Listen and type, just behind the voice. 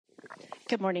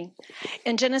Good morning.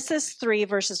 In Genesis 3,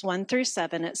 verses 1 through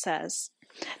 7, it says,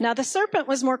 "Now the serpent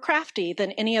was more crafty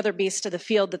than any other beast of the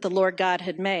field that the Lord God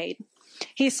had made.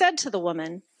 He said to the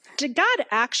woman, 'Did God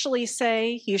actually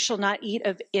say, you shall not eat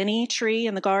of any tree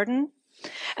in the garden?'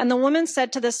 And the woman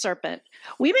said to the serpent,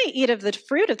 'We may eat of the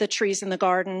fruit of the trees in the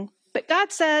garden, but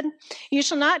God said, you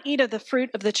shall not eat of the fruit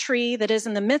of the tree that is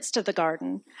in the midst of the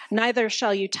garden, neither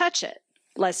shall you touch it,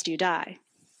 lest you die.'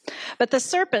 But the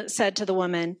serpent said to the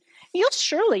woman, 'You'll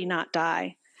surely not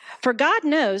die. For God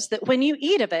knows that when you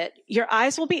eat of it, your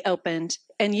eyes will be opened,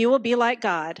 and you will be like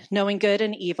God, knowing good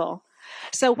and evil.'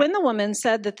 So when the woman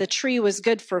said that the tree was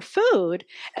good for food,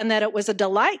 and that it was a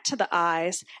delight to the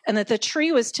eyes, and that the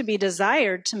tree was to be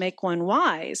desired to make one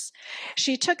wise,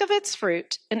 she took of its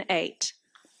fruit and ate,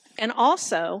 and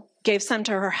also gave some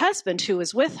to her husband who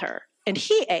was with her, and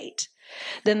he ate.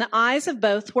 Then the eyes of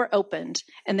both were opened,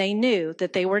 and they knew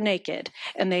that they were naked,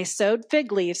 and they sewed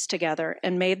fig leaves together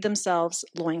and made themselves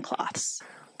loincloths."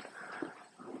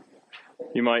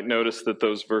 You might notice that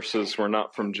those verses were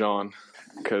not from John,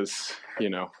 because,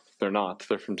 they're not.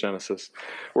 They're from Genesis.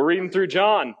 We're reading through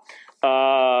John.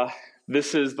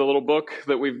 This is the little book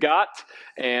that we've got,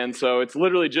 and so it's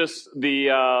literally just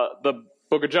the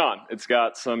book of John. It's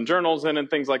got some journals in it and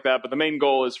things like that, but the main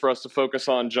goal is for us to focus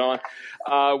on John.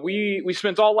 We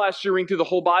spent all last year reading through the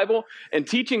whole Bible and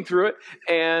teaching through it,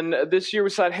 and this year we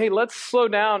decided, hey, let's slow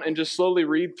down and just slowly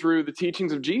read through the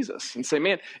teachings of Jesus and say,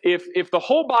 man, if the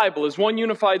whole Bible is one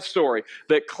unified story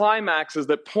that climaxes,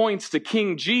 that points to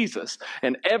King Jesus,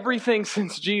 and everything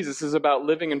since Jesus is about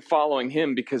living and following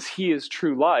him because he is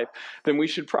true life, then we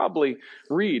should probably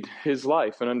read his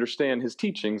life and understand his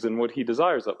teachings and what he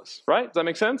desires of us, right? Does that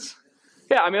make sense?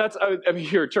 Yeah,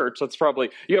 you're a church.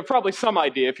 You have probably some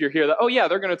idea if you're here that, oh yeah,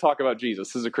 they're going to talk about Jesus.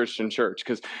 This is a Christian church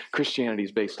because Christianity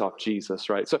is based off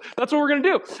Jesus, right? So that's what we're going to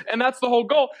do. And that's the whole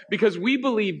goal because we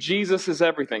believe Jesus is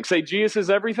everything. Say, Jesus is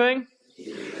everything.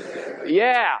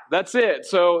 Yeah, that's it.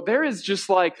 So there is just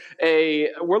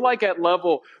we're like at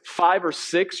level 5 or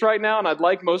 6 right now, and I'd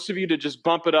like most of you to just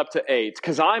bump it up to 8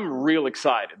 because I'm real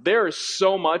excited. There is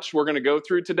so much we're going to go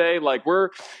through today. We're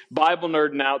Bible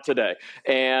nerding out today.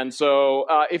 And so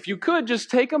if you could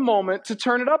just take a moment to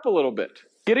turn it up a little bit.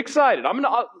 Get excited.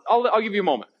 I'll give you a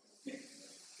moment.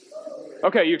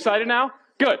 Okay, you excited now?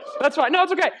 Good. That's fine. No,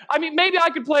 it's okay. Maybe I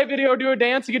could play a video or do a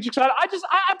dance to get you excited.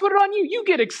 I put it on you. You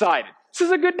get excited. This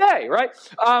is a good day, right?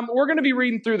 We're going to be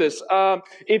reading through this.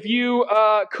 If you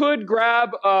could grab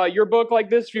your book like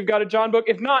this, if you've got a John book.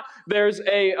 If not, there's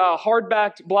a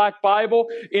hardbacked black Bible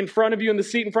in front of you, in the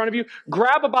seat in front of you.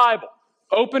 Grab a Bible.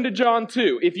 Open to John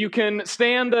 2. If you can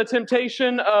stand the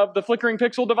temptation of the flickering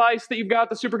pixel device that you've got,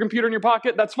 the supercomputer in your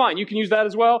pocket, that's fine. You can use that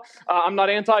as well. I'm not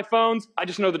anti-phones. I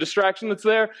just know the distraction that's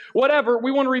there. Whatever,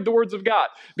 we want to read the words of God.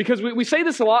 Because we say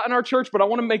this a lot in our church, but I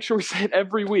want to make sure we say it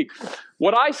every week.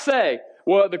 What I say,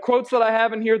 the quotes that I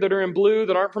have in here that are in blue,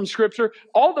 that aren't from Scripture,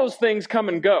 all those things come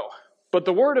and go. But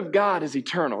the Word of God is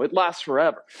eternal. It lasts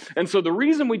forever. And so the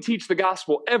reason we teach the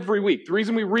gospel every week, the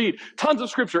reason we read tons of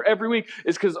Scripture every week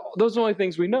is because those are the only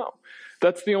things we know.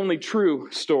 That's the only true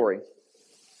story.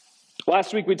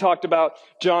 Last week we talked about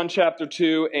John chapter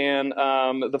 2 and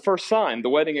the first sign, the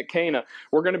wedding at Cana.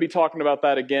 We're going to be talking about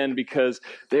that again because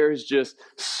there's just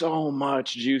so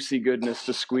much juicy goodness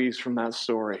to squeeze from that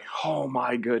story. Oh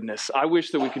my goodness. I wish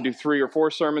that we could do 3 or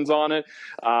 4 sermons on it.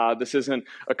 This isn't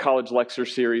a college lecture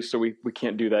series, so we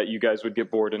can't do that. You guys would get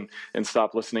bored and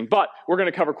stop listening. But we're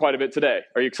going to cover quite a bit today.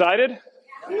 Are you excited?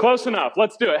 Close enough.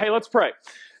 Let's do it. Hey, let's pray.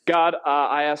 God,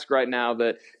 I ask right now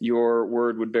that your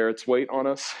word would bear its weight on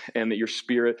us and that your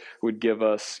Spirit would give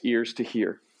us ears to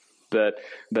hear, that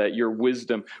your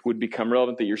wisdom would become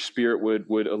relevant, that your Spirit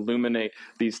would illuminate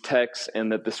these texts,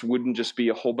 and that this wouldn't just be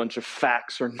a whole bunch of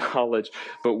facts or knowledge,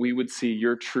 but we would see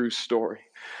your true story.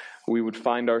 We would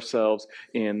find ourselves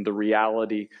in the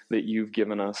reality that you've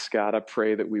given us. God, I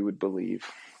pray that we would believe.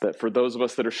 That for those of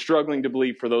us that are struggling to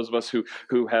believe, for those of us who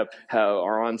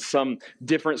are on some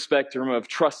different spectrum of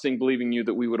trusting, believing you,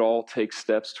 that we would all take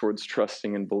steps towards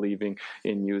trusting and believing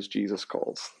in you as Jesus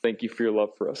calls. Thank you for your love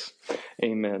for us.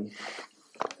 Amen.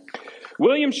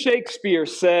 William Shakespeare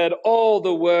said, "All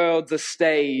the world's a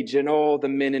stage and all the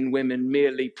men and women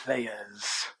merely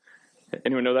players."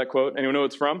 Anyone know that quote? Anyone know what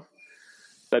it's from?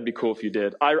 That'd be cool if you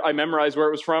did. I memorized where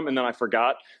it was from, and then I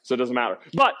forgot, so it doesn't matter.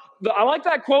 But I like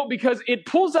that quote because it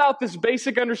pulls out this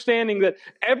basic understanding that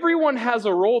everyone has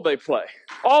a role they play.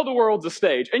 All the world's a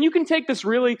stage. And you can take this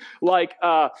really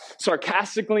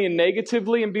sarcastically and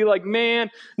negatively and be like,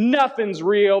 man, nothing's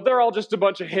real. They're all just a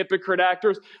bunch of hypocrite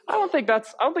actors. I don't think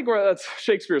that's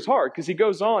Shakespeare's heart, because he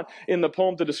goes on in the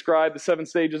poem to describe the 7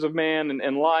 stages of man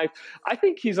and life. I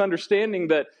think he's understanding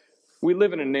that we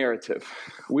live in a narrative.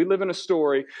 We live in a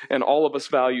story, and all of us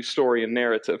value story and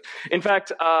narrative. In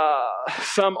fact,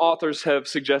 some authors have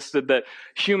suggested that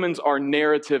humans are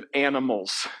narrative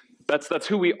animals. That's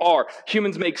who we are.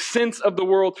 Humans make sense of the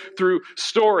world through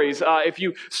stories. If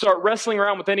you start wrestling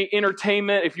around with any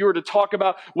entertainment, if you were to talk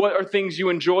about what are things you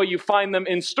enjoy, you find them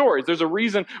in stories. There's a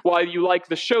reason why you like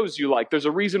the shows you like. There's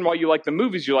a reason why you like the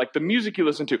movies you like, the music you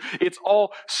listen to. It's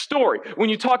all story. When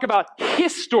you talk about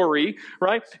history,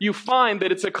 right, you find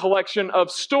that it's a collection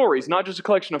of stories, not just a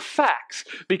collection of facts,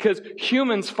 because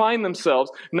humans find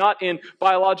themselves not in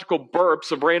biological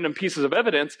burps of random pieces of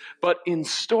evidence, but in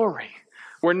story.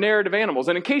 We're narrative animals.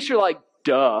 And in case you're like,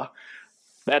 duh,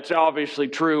 that's obviously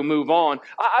true, move on.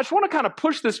 I just want to kind of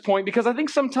push this point because I think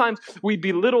sometimes we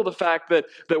belittle the fact that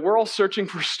we're all searching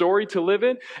for story to live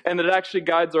in and that it actually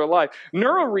guides our life.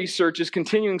 Neuro research is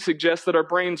continuing to suggest that our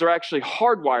brains are actually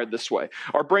hardwired this way.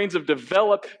 Our brains have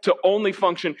developed to only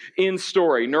function in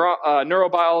story.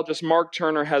 Neurobiologist Mark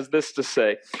Turner has this to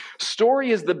say: story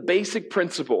is the basic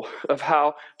principle of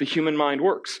how the human mind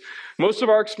works. Most of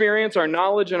our experience, our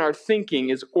knowledge, and our thinking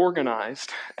is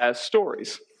organized as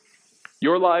stories.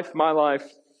 Your life, my life,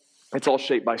 it's all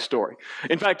shaped by story.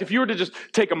 In fact, if you were to just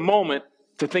take a moment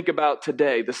to think about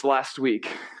today, this last week,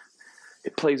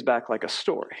 it plays back like a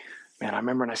story. Man, I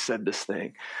remember when I said this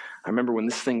thing. I remember when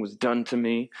this thing was done to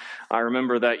me. I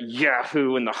remember that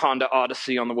Yahoo in the Honda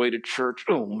Odyssey on the way to church.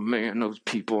 Oh man, those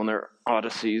people in their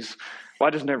Odysseys. Why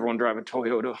doesn't everyone drive a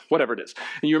Toyota? Whatever it is.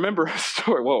 And you remember a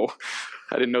story. Whoa,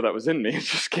 I didn't know that was in me. It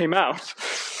just came out.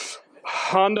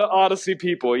 Honda Odyssey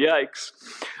people, yikes.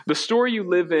 The story you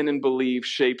live in and believe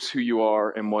shapes who you are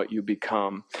and what you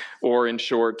become. Or in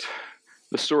short,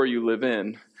 the story you live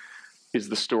in is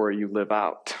the story you live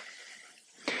out.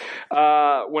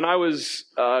 When I was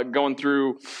going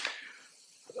through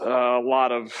a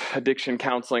lot of addiction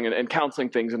counseling and counseling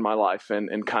things in my life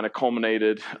and kind of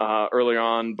culminated early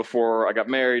on before I got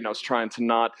married, and I was trying to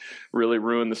not really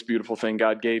ruin this beautiful thing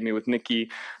God gave me with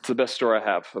Nikki. It's the best story I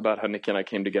have about how Nikki and I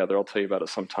came together. I'll tell you about it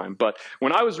sometime. But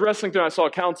when I was wrestling through and I saw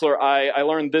a counselor, I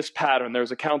learned this pattern. There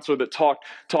was a counselor that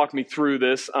talked me through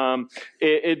this.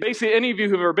 It basically, any of you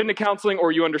who have ever been to counseling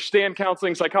or you understand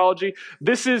counseling psychology,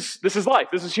 this is life.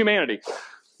 This is humanity.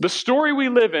 The story we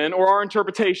live in, or our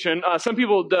interpretation, some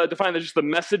people define that just the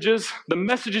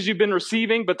messages you've been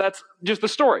receiving, but that's just the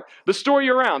story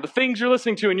you're around, the things you're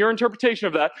listening to, and your interpretation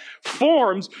of that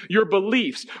forms your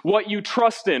beliefs, what you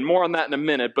trust in. More on that in a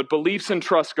minute, but beliefs and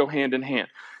trust go hand in hand.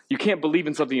 You can't believe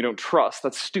in something you don't trust.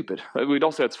 That's stupid. We'd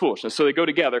all say that's foolishness. So they go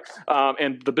together,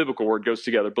 and the biblical word goes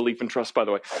together, belief and trust, by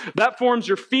the way. That forms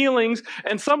your feelings,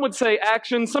 and some would say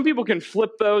actions. Some people can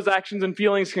flip those. Actions and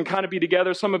feelings can kind of be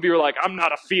together. Some of you are like, I'm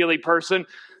not a feely person.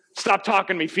 Stop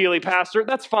talking to me, feely pastor.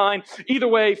 That's fine. Either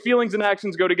way, feelings and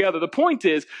actions go together. The point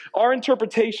is, our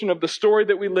interpretation of the story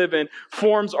that we live in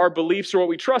forms our beliefs or what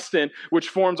we trust in, which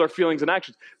forms our feelings and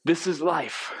actions. This is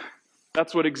life.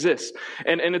 That's what exists.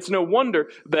 And it's no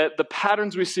wonder that the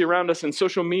patterns we see around us in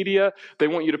social media, they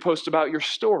want you to post about your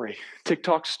story,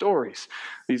 TikTok stories,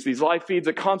 these live feeds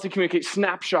that constantly communicate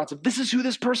snapshots of this is who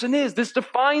this person is. This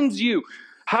defines you.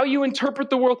 How you interpret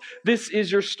the world, this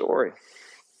is your story.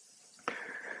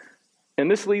 And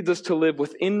this leads us to live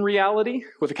within reality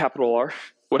with a capital R,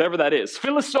 whatever that is.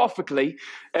 Philosophically,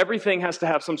 everything has to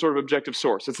have some sort of objective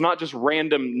source. It's not just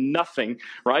random nothing,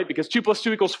 right? Because 2 +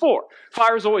 2 = 4.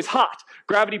 Fire is always hot.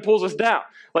 Gravity pulls us down.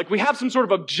 Like, we have some sort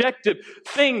of objective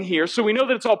thing here, so we know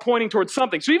that it's all pointing towards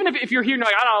something. So even if you're here and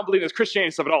you're like, I don't believe in this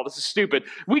Christianity stuff at all, this is stupid,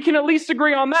 we can at least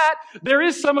agree on that. There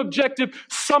is some objective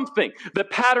something that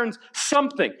patterns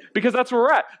something, because that's where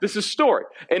we're at. This is story.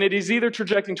 And it is either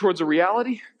trajecting towards a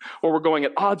reality or we're going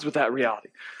at odds with that reality.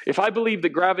 If I believe that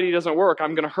gravity doesn't work,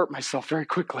 I'm going to hurt myself very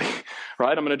quickly,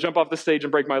 right? I'm going to jump off the stage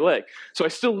and break my leg. So I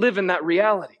still live in that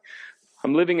reality.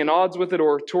 I'm living in odds with it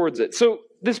or towards it. So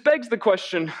this begs the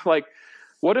question, like,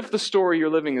 what if the story you're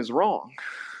living is wrong?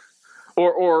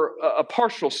 Or a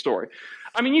partial story?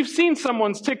 I mean, you've seen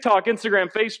someone's TikTok,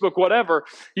 Instagram, Facebook, whatever.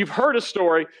 You've heard a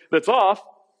story that's off.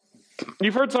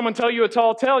 You've heard someone tell you a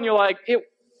tall tale, and you're like,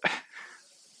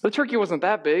 the turkey wasn't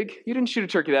that big. You didn't shoot a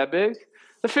turkey that big.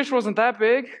 The fish wasn't that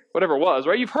big, whatever it was,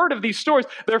 right? You've heard of these stories.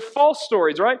 They're false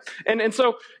stories, right? And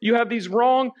so you have these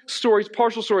wrong stories,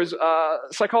 partial stories.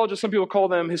 Psychologists, some people call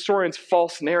them, historians,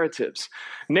 false narratives.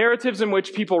 Narratives in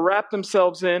which people wrap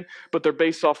themselves in, but they're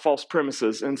based off false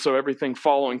premises. And so everything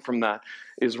following from that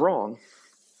is wrong.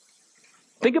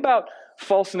 Think about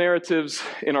false narratives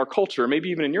in our culture, maybe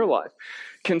even in your life.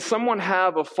 Can someone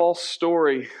have a false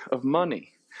story of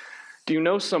money? Do you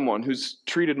know someone who's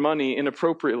treated money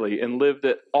inappropriately and lived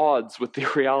at odds with the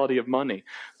reality of money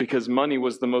because money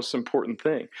was the most important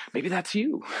thing? Maybe that's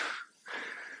you.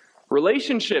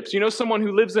 Relationships. You know someone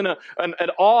who lives at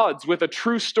odds with a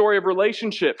true story of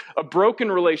relationship, a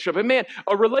broken relationship. And man,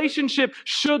 a relationship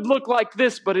should look like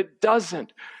this, but it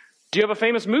doesn't. Do you have a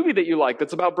famous movie that you like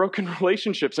that's about broken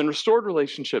relationships and restored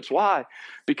relationships? Why?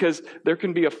 Because there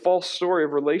can be a false story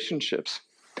of relationships.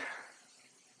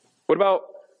 What about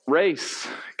race?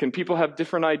 Can people have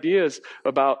different ideas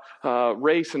about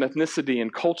race and ethnicity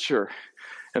and culture?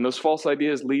 And those false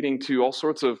ideas leading to all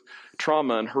sorts of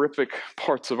trauma and horrific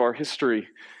parts of our history.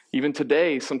 Even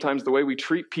today, sometimes the way we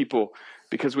treat people,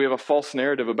 because we have a false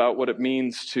narrative about what it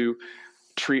means to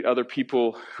treat other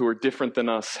people who are different than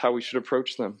us, how we should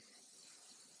approach them.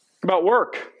 About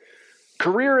work.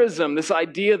 Careerism, this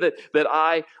idea that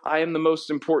I am the most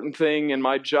important thing in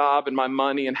my job and my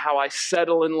money and how I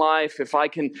settle in life. If I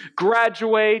can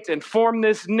graduate and form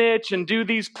this niche and do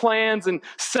these plans and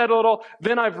settle it all,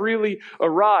 then I've really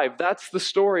arrived. That's the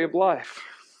story of life.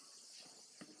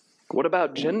 What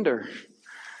about gender?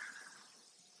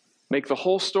 Make the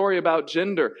whole story about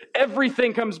gender.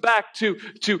 Everything comes back to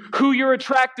who you're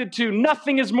attracted to.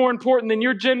 Nothing is more important than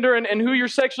your gender and who you're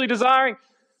sexually desiring.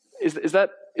 Is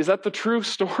that the true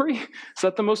story? Is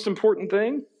that the most important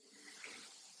thing?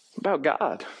 About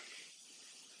God.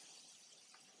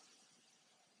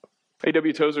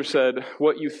 A.W. Tozer said,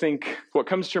 what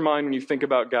comes to your mind when you think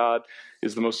about God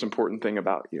is the most important thing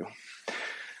about you.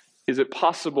 Is it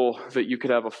possible that you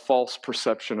could have a false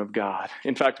perception of God?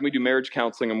 In fact, when we do marriage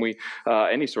counseling and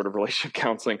any sort of relationship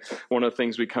counseling, one of the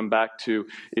things we come back to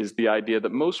is the idea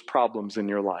that most problems in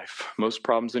your life, most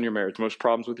problems in your marriage, most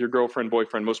problems with your girlfriend,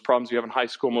 boyfriend, most problems you have in high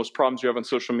school, most problems you have on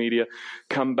social media,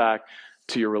 come back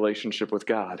to your relationship with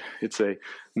God. It's a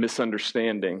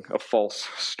misunderstanding, a false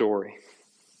story.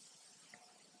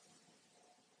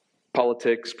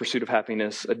 Politics, pursuit of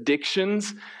happiness,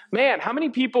 addictions. Man, how many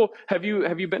people have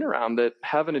you been around that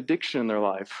have an addiction in their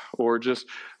life or just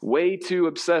way too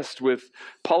obsessed with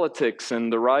politics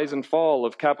and the rise and fall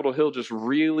of Capitol Hill just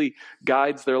really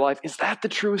guides their life? Is that the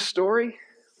truest story?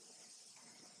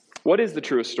 What is the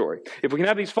truest story? If we can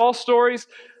have these false stories,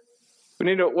 we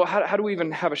need to know, well, how do we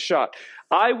even have a shot?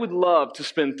 I would love to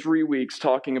spend 3 weeks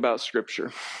talking about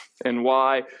Scripture and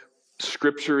why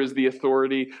Scripture is the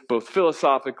authority, both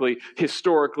philosophically,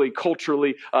 historically,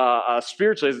 culturally,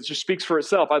 spiritually, as it just speaks for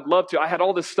itself. I'd love to. I had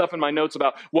all this stuff in my notes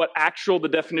about what the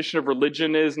definition of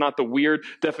religion is, not the weird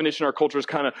definition our culture is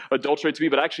kind of adulterated to be,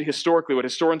 but actually historically, what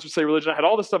historians would say religion. I had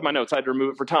all this stuff in my notes. I had to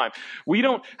remove it for time. We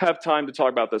don't have time to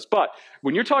talk about this, but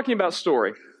when you're talking about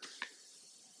story,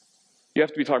 you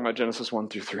have to be talking about Genesis 1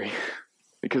 through 3,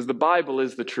 because the Bible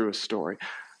is the truest story.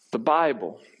 The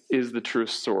Bible is the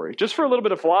truest story. Just for a little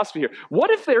bit of philosophy here. What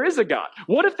if there is a God?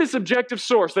 What if this objective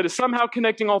source that is somehow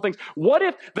connecting all things, what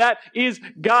if that is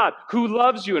God who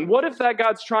loves you? And what if that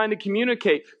God's trying to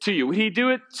communicate to you? Would he do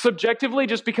it subjectively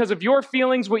just because of your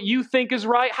feelings, what you think is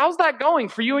right? How's that going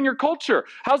for you and your culture?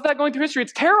 How's that going through history?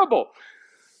 It's terrible.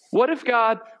 What if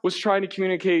God was trying to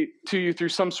communicate to you through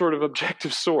some sort of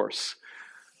objective source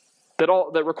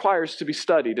that requires to be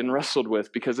studied and wrestled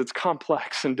with because it's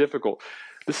complex and difficult?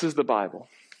 This is the Bible.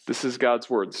 This is God's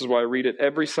word. This is why I read it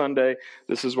every Sunday.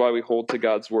 This is why we hold to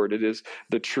God's word. It is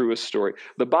the truest story.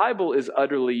 The Bible is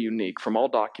utterly unique from all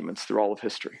documents through all of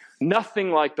history. Nothing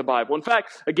like the Bible. In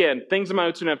fact, again, things in my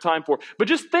notes we don't have time for, but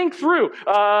just think through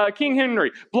King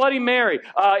Henry, Bloody Mary,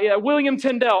 William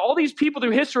Tyndale, all these people through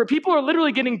history. People are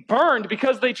literally getting burned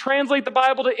because they translate the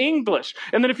Bible to English.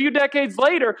 And then a few decades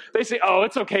later, they say, oh,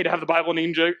 it's okay to have the Bible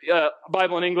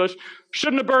in English.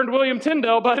 Shouldn't have burned William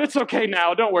Tyndale, but it's okay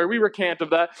now. Don't worry, we recant of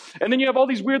that. And then you have all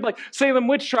these weird Salem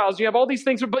witch trials. You have all these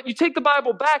things, but you take the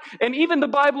Bible back, and even the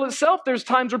Bible itself, there's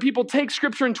times where people take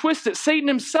Scripture and twist it. Satan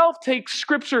himself takes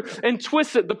Scripture and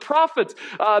twist it. The prophets,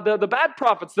 the bad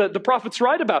prophets that the prophets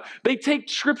write about, they take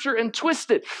Scripture and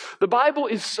twist it. The Bible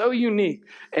is so unique,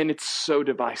 and it's so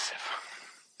divisive.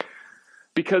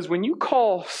 Because when you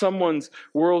call someone's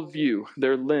worldview,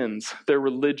 their lens, their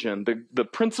religion, the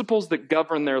principles that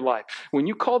govern their life, when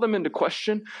you call them into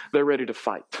question, they're ready to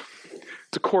fight.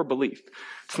 It's a core belief.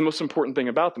 It's the most important thing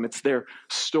about them. It's their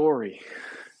story.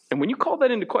 And when you call that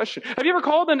into question, have you ever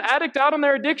called an addict out on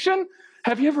their addiction?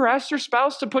 Have you ever asked your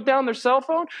spouse to put down their cell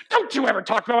phone? Don't you ever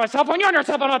talk about my cell phone. You're on your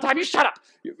cell phone all the time. You shut up.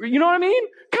 You know what I mean?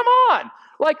 Come on.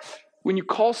 Like when you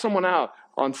call someone out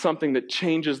on something that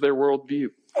changes their worldview,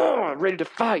 ready to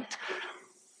fight.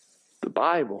 The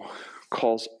Bible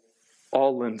calls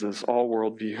all lenses, all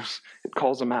worldviews. It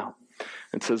calls them out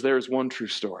and says there is one true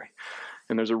story.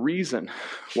 And there's a reason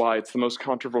why it's the most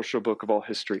controversial book of all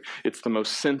history. It's the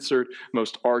most censored,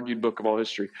 most argued book of all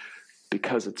history,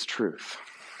 because it's truth.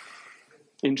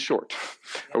 In short,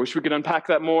 I wish we could unpack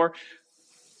that more.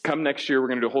 Come next year, we're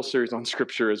going to do a whole series on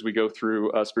Scripture as we go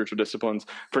through spiritual disciplines.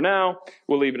 For now,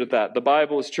 we'll leave it at that. The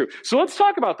Bible is true. So let's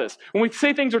talk about this. When we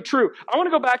say things are true, I want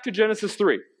to go back to Genesis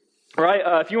 3. All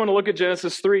right, if you want to look at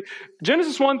Genesis 3,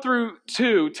 Genesis 1 through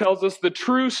 2 tells us the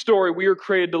true story we are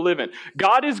created to live in.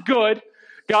 God is good.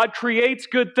 God creates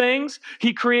good things.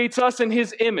 He creates us in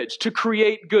his image to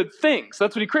create good things.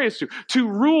 That's what he created us to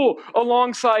rule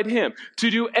alongside him, to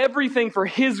do everything for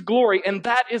his glory, and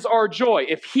that is our joy.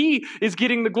 If he is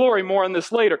getting the glory, more on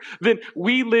this later, then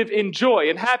we live in joy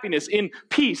and happiness, in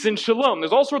peace, in shalom.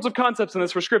 There's all sorts of concepts in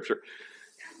this for Scripture.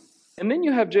 And then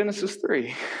you have Genesis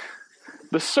 3.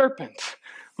 The serpent,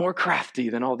 more crafty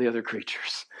than all the other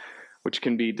creatures, which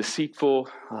can be deceitful.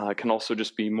 It can also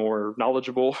just be more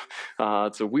knowledgeable.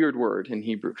 It's a weird word in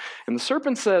Hebrew. And the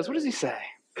serpent says, what does he say?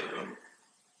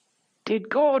 Did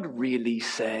God really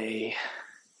say?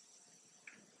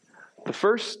 The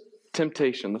first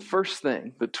temptation, the first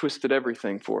thing that twisted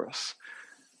everything for us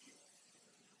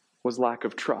was lack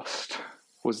of trust,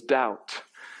 was doubt.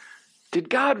 Did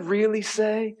God really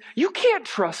say? You can't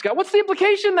trust God. What's the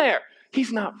implication there?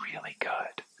 He's not really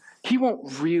good. He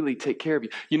won't really take care of you.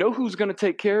 You know who's going to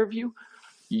take care of you?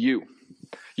 You.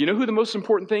 You know who the most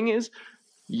important thing is?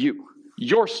 You.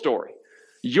 Your story.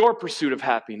 Your pursuit of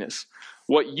happiness.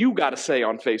 What you got to say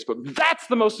on Facebook. That's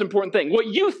the most important thing. What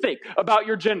you think about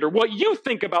your gender. What you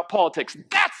think about politics.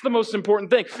 That's the most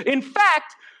important thing. In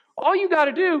fact, all you got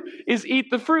to do is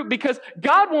eat the fruit, because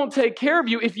God won't take care of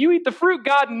you. If you eat the fruit,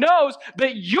 God knows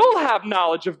that you'll have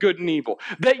knowledge of good and evil,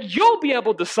 that you'll be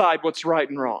able to decide what's right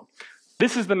and wrong.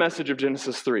 This is the message of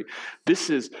Genesis 3. This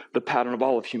is the pattern of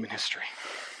all of human history.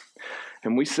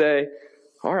 And we say,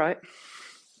 all right,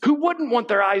 who wouldn't want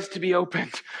their eyes to be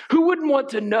opened? Who wouldn't want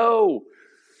to know?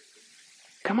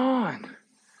 Come on.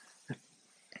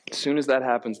 As soon as that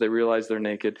happens, they realize they're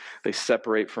naked. They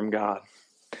separate from God.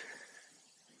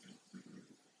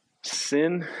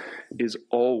 Sin is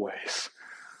always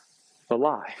a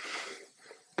lie.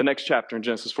 The next chapter in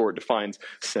Genesis 4 defines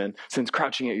sin. Sin's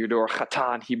crouching at your door,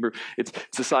 chata in Hebrew. It's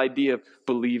this idea of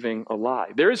believing a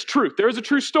lie. There is truth. There is a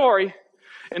true story.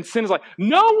 And sin is like,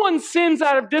 no one sins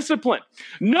out of discipline.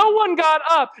 No one got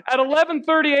up at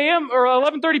 11:30 a.m. or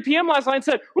 11:30 p.m. last night and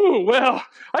said, ooh, well,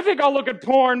 I think I'll look at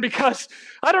porn because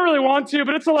I don't really want to,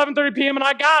 but it's 11:30 p.m. and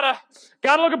I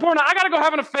gotta look at porn. I gotta go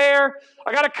have an affair.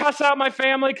 I gotta cuss out my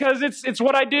family because it's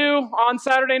what I do on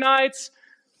Saturday nights.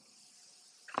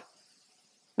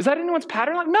 Is that anyone's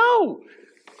pattern? Like, no.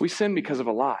 We sin because of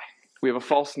a lie. We have a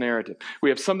false narrative. We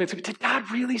have something to say, did God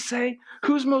really say?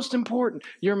 Who's most important?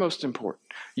 You're most important.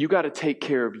 You got to take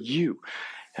care of you.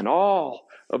 And all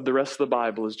of the rest of the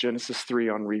Bible is Genesis 3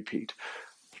 on repeat.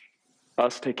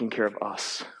 Us taking care of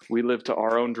us. We live to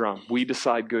our own drum. We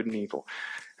decide good and evil.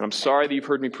 And I'm sorry that you've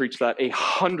heard me preach that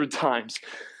 100 times,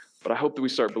 but I hope that we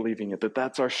start believing it, that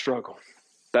that's our struggle.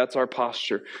 That's our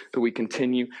posture, that we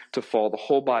continue to fall. The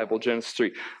whole Bible, Genesis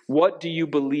 3. What do you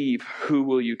believe? Who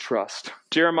will you trust?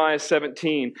 Jeremiah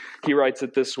 17, he writes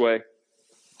it this way.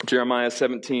 Jeremiah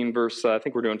 17, verse, I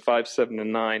think we're doing 5, 7,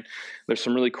 and 9. There's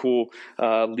some really cool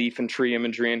leaf and tree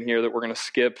imagery in here that we're going to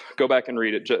skip. Go back and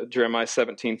read it. Jeremiah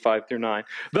 17, 5 through 9.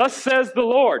 Thus says the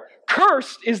Lord,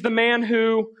 cursed is the man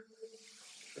who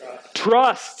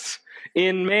trusts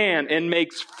in man and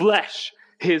makes flesh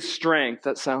his strength.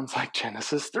 That sounds like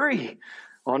Genesis 3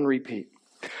 on repeat.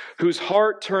 Whose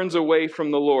heart turns away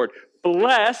from the Lord.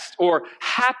 Blessed or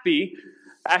happy,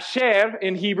 asher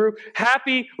in Hebrew,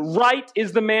 happy, right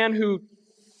is the man who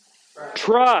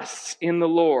trusts in the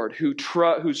Lord,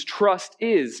 whose trust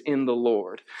is in the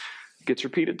Lord. It gets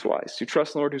repeated twice. Who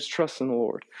trusts in the Lord, whose trust in the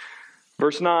Lord.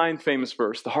 Verse 9, famous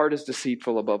verse. The heart is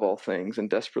deceitful above all things and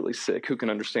desperately sick. Who can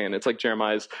understand? It's like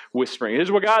Jeremiah's whispering.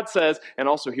 Here's what God says. And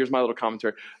also, here's my little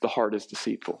commentary. The heart is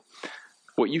deceitful.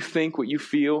 What you think, what you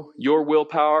feel, your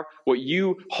willpower, what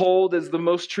you hold as the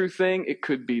most true thing, it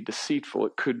could be deceitful.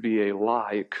 It could be a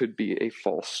lie. It could be a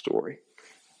false story.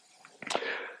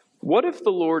 What if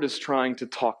the Lord is trying to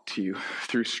talk to you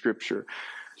through Scripture,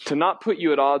 to not put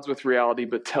you at odds with reality,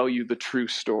 but tell you the true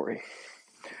story?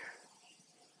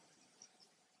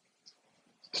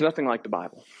 It's nothing like the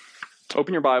Bible.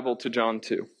 Open your Bible to John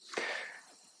 2.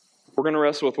 We're going to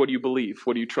wrestle with what do you believe?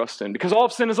 What do you trust in? Because all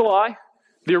of sin is a lie.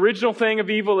 The original thing of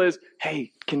evil is,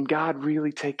 hey, can God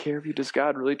really take care of you? Does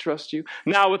God really trust you?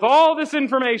 Now, with all this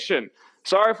information,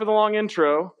 sorry for the long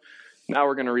intro, now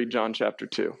we're going to read John chapter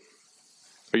 2.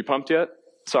 Are you pumped yet?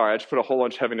 Sorry, I just put a whole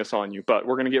bunch of heaviness on you, but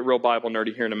we're going to get real Bible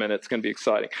nerdy here in a minute. It's going to be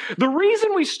exciting. The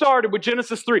reason we started with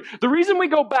Genesis 3, the reason we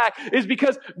go back is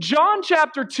because John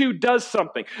chapter 2 does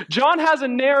something. John has a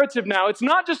narrative now. It's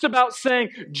not just about saying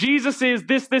Jesus is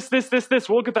this.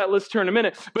 We'll look at that list here in a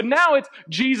minute. But now it's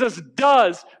Jesus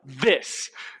does this.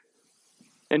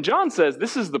 And John says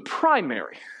this is the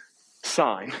primary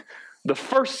sign, the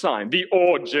first sign, the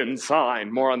origin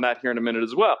sign. More on that here in a minute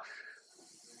as well.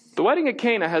 The wedding at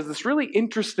Cana has this really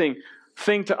interesting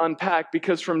thing to unpack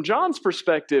because from John's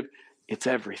perspective, it's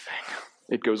everything.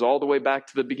 It goes all the way back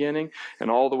to the beginning and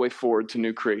all the way forward to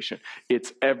new creation.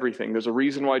 It's everything. There's a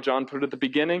reason why John put it at the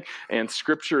beginning, and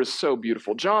Scripture is so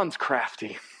beautiful. John's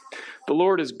crafty. The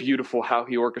Lord is beautiful how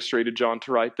he orchestrated John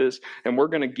to write this, and we're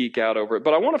going to geek out over it.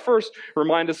 But I want to first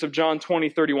remind us of John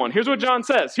 20:31. Here's what John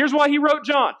says. Here's why he wrote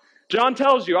John. John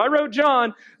tells you, I wrote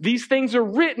John, these things are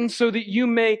written so that you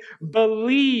may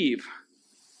believe,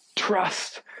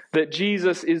 trust that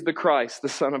Jesus is the Christ, the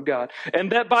Son of God,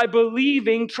 and that by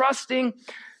believing, trusting,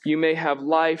 you may have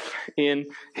life in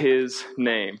his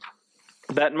name.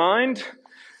 That in mind,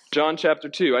 John chapter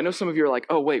 2. I know some of you are like,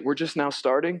 oh, wait, we're just now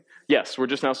starting? Yes, we're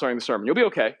just now starting the sermon. You'll be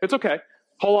okay. It's okay.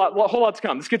 Whole lot to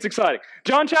come. This gets exciting.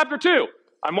 John chapter 2.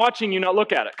 I'm watching you not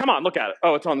look at it. Come on, look at it.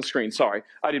 Oh, it's on the screen. Sorry.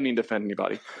 I didn't mean to offend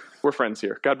anybody. We're friends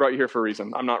here. God brought you here for a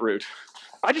reason. I'm not rude.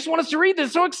 I just want us to read this.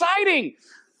 It's so exciting.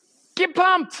 Get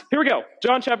pumped. Here we go.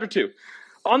 John chapter 2.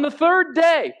 On the third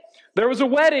day, there was a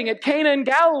wedding at Cana in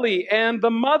Galilee, and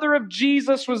the mother of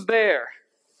Jesus was there.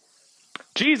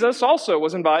 Jesus also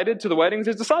was invited to the wedding with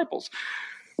his disciples.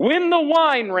 When the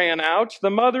wine ran out,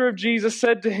 the mother of Jesus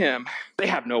said to him, "They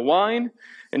have no wine."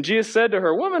 And Jesus said to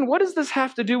her, "Woman, what does this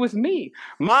have to do with me?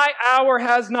 My hour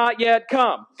has not yet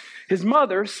come." His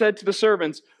mother said to the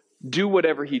servants, "Do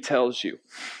whatever he tells you."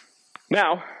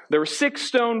 Now, there were 6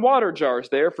 stone water jars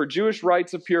there for Jewish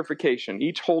rites of purification,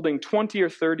 each holding 20 or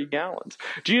 30 gallons.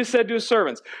 Jesus said to his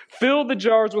servants, "Fill the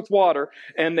jars with water,"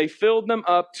 and they filled them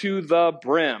up to the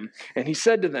brim. And he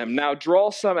said to them, "Now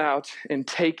draw some out and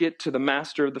take it to the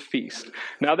master of the feast."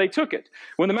 Now they took it.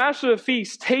 When the master of the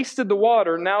feast tasted the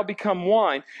water, now become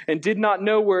wine, and did not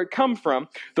know where it come from,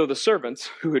 though the servants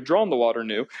who had drawn the water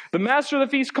knew, the master of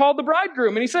the feast called the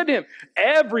bridegroom, and he said to him,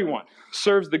 "Everyone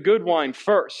serves the good wine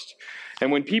first.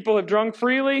 And when people have drunk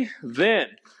freely,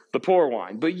 then the poor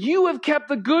wine. But you have kept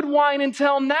the good wine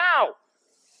until now."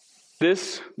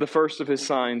 This, the first of his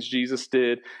signs, Jesus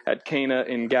did at Cana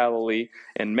in Galilee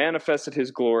and manifested his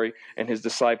glory, and his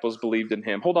disciples believed in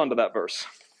him. Hold on to that verse.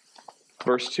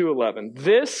 Verse 2:11.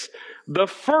 This, the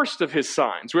first of his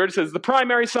signs. Where it says the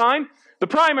primary sign, the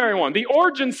primary one, the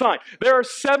origin sign. There are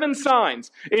 7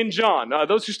 signs in John.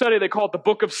 Those who study, they call it the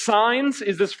book of signs,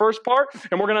 is this first part.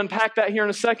 And we're going to unpack that here in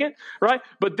a second, right?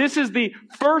 But this is the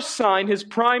first sign, his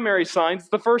primary sign. It's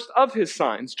the first of his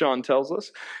signs, John tells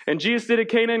us. And Jesus did at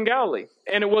Cana in Galilee.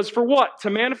 And it was for what?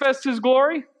 To manifest his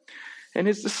glory? And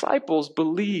his disciples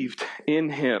believed in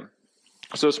him.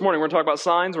 So this morning, we're going to talk about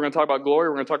signs, we're going to talk about glory,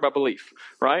 we're going to talk about belief,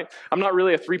 right? I'm not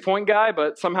really a 3-point guy,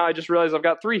 but somehow I just realized I've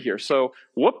got 3 here. So,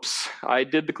 whoops, I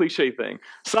did the cliche thing.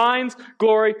 Signs,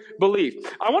 glory, belief.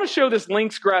 I want to show this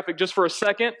links graphic just for a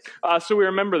second so we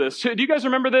remember this. Do you guys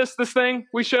remember this thing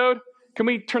we showed? Can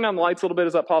we turn down the lights a little bit?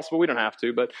 Is that possible? We don't have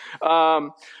to, but...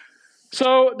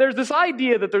 So there's this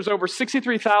idea that there's over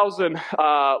 63,000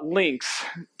 links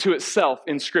to itself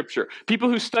in Scripture. People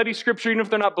who study Scripture, even if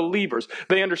they're not believers,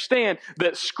 they understand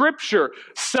that Scripture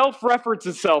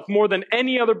self-references itself more than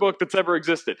any other book that's ever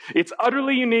existed. It's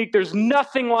utterly unique. There's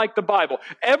nothing like the Bible.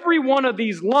 Every one of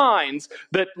these lines,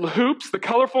 that hoops, the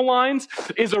colorful lines,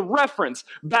 is a reference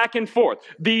back and forth.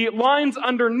 The lines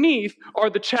underneath are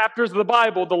the chapters of the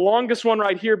Bible, the longest one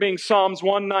right here being Psalms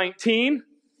 119.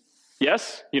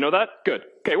 Yes? You know that? Good.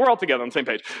 Okay, we're all together on the same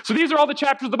page. So these are all the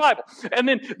chapters of the Bible. And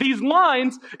then these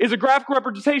lines is a graphical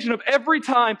representation of every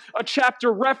time a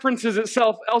chapter references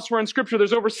itself elsewhere in Scripture.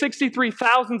 There's over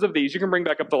 63,000 of these. You can bring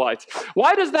back up the lights.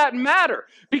 Why does that matter?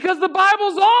 Because the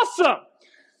Bible's awesome.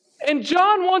 And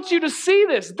John wants you to see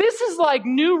this. This is like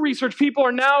new research. People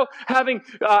are now having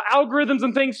algorithms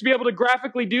and things to be able to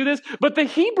graphically do this. But the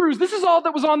Hebrews, this is all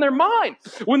that was on their mind.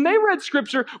 When they read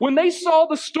Scripture, when they saw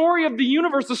the story of the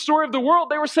universe, the story of the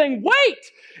world, they were saying, wait,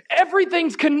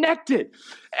 everything's connected.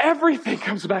 Everything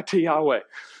comes back to Yahweh.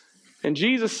 And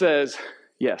Jesus says,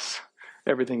 yes,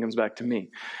 everything comes back to me.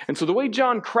 And so the way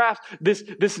John crafts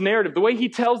this narrative, the way he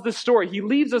tells this story, he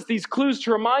leaves us these clues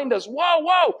to remind us,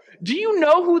 whoa, do you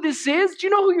know who this is? Do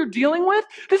you know who you're dealing with?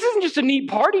 This isn't just a neat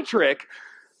party trick.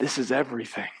 This is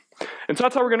everything. And so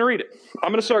that's how we're going to read it.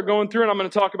 I'm going to start going through and I'm going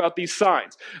to talk about these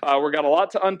signs. We've got a lot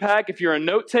to unpack. If you're a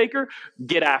note taker,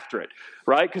 get after it,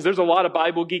 right? Because there's a lot of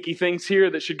Bible geeky things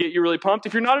here that should get you really pumped.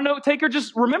 If you're not a note taker,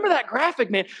 just remember that graphic,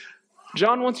 man.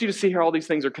 John wants you to see how all these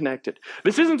things are connected.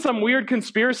 This isn't some weird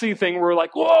conspiracy thing where we're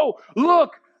like, whoa,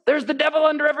 look, there's the devil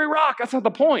under every rock. That's not the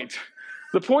point.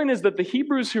 The point is that the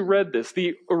Hebrews who read this,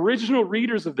 the original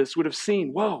readers of this would have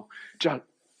seen, whoa,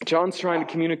 John's trying to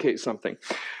communicate something.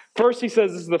 First, he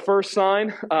says this is the first sign.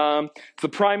 It's the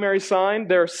primary sign.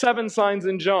 There are 7 signs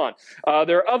in John.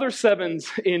 There are other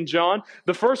 7s in John.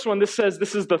 The first one, this says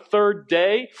this is the 3rd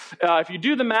day. If you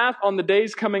do the math on the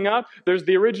days coming up, there's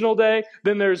the original day.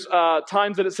 Then there's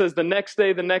times that it says the next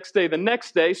day, the next day, the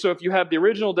next day. So if you have the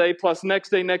original day plus next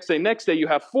day, next day, next day, you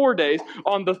have 4 days.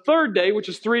 On the 3rd day, which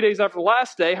is 3 days after the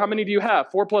last day, how many do you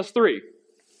have? 4 plus 3?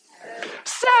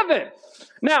 7.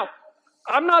 Now,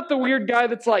 I'm not the weird guy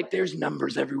that's like, there's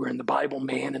numbers everywhere in the Bible,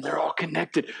 man, and they're all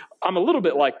connected. I'm a little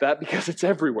bit like that because it's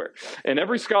everywhere. And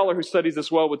every scholar who studies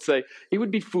this well would say, it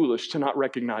would be foolish to not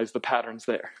recognize the patterns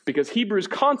there. Because Hebrews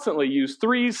constantly use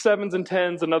 3s, 7s, and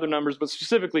 10s and other numbers, but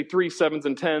specifically 3, 7s,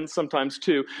 and 10s, sometimes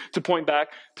 2, to point back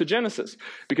to Genesis.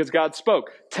 Because God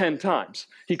spoke 10 times.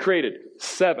 He created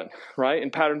 7, right,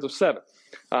 in patterns of 7.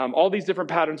 All these different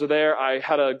patterns are there. I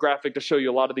had a graphic to show you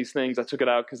a lot of these things. I took it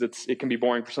out because it can be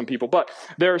boring for some people. But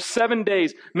there are 7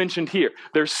 days mentioned here.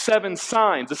 There's 7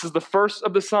 signs. This is the first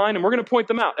of the sign, and we're going to point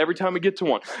them out every time we get to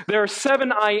one. There are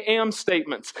 7 I am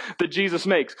statements that Jesus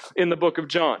makes in the book of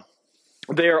John.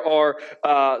 There are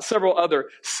several other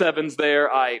 7s there.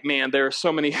 There are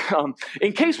so many.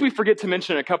 In case we forget to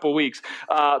mention in a couple weeks,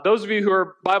 those of you who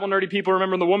are Bible nerdy people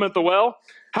remember the woman at the well?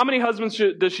 How many husbands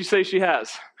does she say she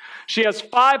has? She has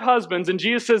 5 husbands, and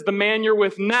Jesus says the man you're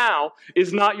with now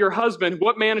is not your husband.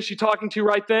 What man is she talking to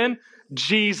right then?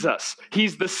 Jesus.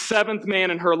 He's the 7th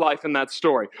man in her life in that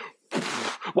story.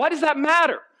 Why does that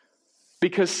matter?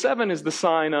 Because 7 is the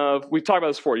sign of, we've talked about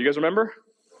this before. You guys remember?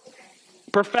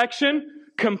 Perfection,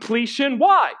 completion.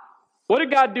 Why? What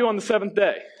did God do on the 7th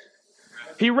day?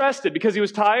 He rested because he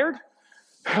was tired?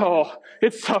 Oh,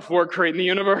 it's tough work creating the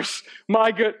universe.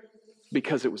 My good.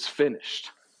 Because it was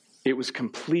finished. It was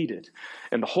completed.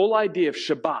 And the whole idea of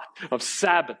Shabbat, of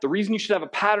Sabbath, the reason you should have a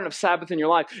pattern of Sabbath in your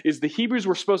life is the Hebrews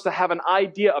were supposed to have an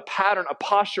idea, a pattern, a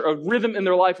posture, a rhythm in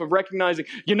their life of recognizing,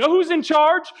 you know who's in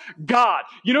charge? God.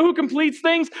 You know who completes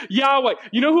things? Yahweh.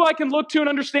 You know who I can look to and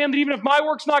understand that even if my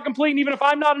work's not complete, and even if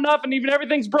I'm not enough, and even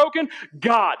everything's broken?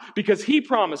 God. Because he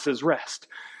promises rest.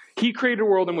 He created a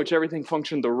world in which everything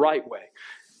functioned the right way.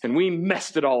 And we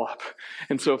messed it all up.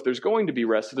 And so if there's going to be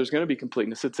rest, if there's going to be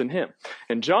completeness, it's in him.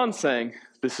 And John's saying,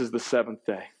 this is the 7th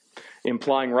day.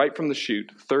 Implying right from the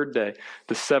chute, 3rd day,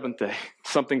 the 7th day,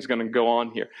 something's going to go on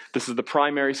here. This is the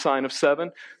primary sign of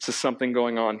 7. This is something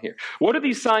going on here. What are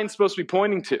these signs supposed to be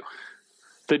pointing to?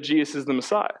 That Jesus is the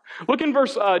Messiah. Look in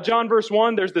John verse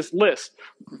 1, there's this list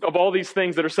of all these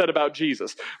things that are said about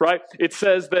Jesus, right? It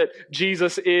says that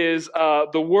Jesus is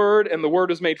the Word, and the Word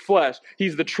is made flesh.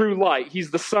 He's the true light.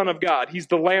 He's the Son of God. He's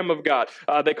the Lamb of God.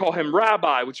 They call him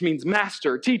Rabbi, which means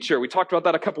master, teacher. We talked about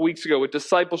that a couple weeks ago with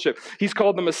discipleship. He's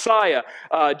called the Messiah,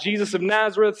 Jesus of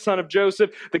Nazareth, son of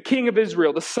Joseph, the King of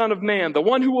Israel, the Son of Man, the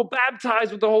one who will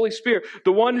baptize with the Holy Spirit,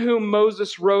 the one whom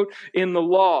Moses wrote in the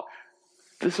law.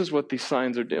 This is what these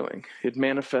signs are doing. It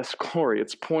manifests glory.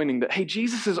 It's pointing that, hey,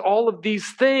 Jesus is all of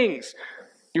these things.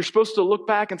 You're supposed to look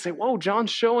back and say, whoa,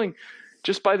 John's showing,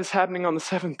 just by this happening on the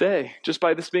 7th day, just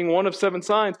by this being one of 7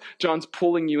 signs, John's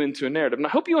pulling you into a narrative. And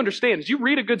I hope you understand, as you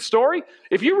read a good story,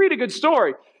 if you read a good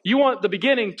story, you want the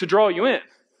beginning to draw you in.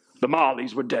 The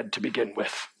Mollies were dead to begin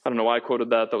with. I don't know why I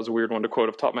quoted that. That was a weird one to quote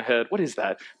off the top of my head. What is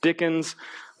that? Dickens?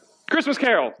 Christmas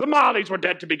Carol, the Mollies were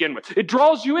dead to begin with. It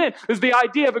draws you in. Is the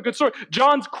idea of a good story.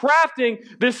 John's crafting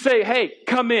this, say, hey,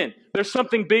 come in. There's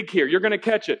something big here. You're going to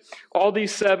catch it. All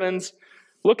these 7s.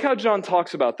 Look how John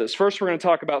talks about this. First, we're going to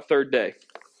talk about 3rd day.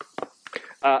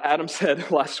 Adam said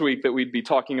last week that we'd be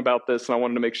talking about this, and I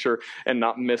wanted to make sure and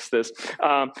not miss this.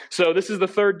 So this is the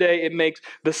 3rd day. It makes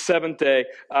the 7th day.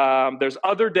 There's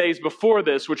other days before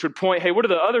this which would point, hey, what are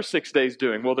the other 6 days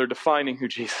doing? Well, they're defining who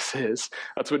Jesus is.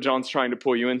 That's what John's trying to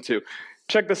pull you into.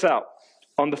 Check this out.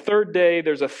 On the 3rd day,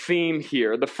 there's a theme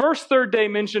here. The first 3rd day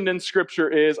mentioned in Scripture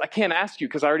is, I can't ask you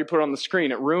because I already put it on the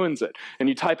screen. It ruins it. And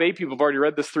you type 8 people have already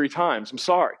read this 3 times. I'm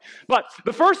sorry. But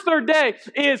the first 3rd day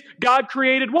is God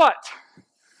created what?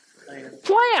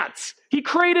 Plants. He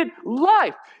created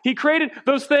life. He created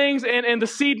those things and the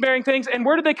seed-bearing things. And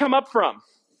where did they come up from?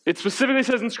 It specifically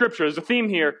says in Scripture, there's a theme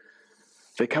here,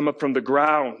 they come up from the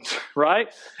ground, right?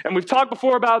 And we've talked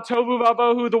before about tohu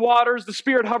vabohu, the waters, the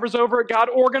Spirit hovers over it. God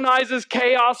organizes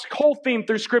chaos, whole theme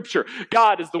through Scripture.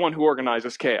 God is the one who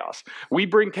organizes chaos. We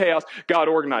bring chaos, God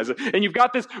organizes it. And you've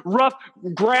got this rough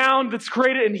ground that's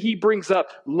created, and he brings up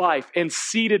life and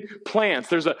seeded plants.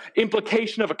 There's an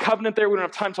implication of a covenant there. We don't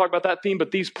have time to talk about that theme,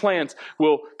 but these plants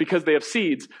will, because they have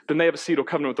seeds, then they have a seedal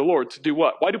covenant with the Lord to do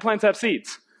what? Why do plants have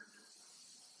seeds?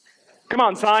 Come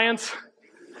on, science.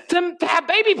 To have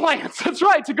baby plants. That's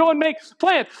right, to go and make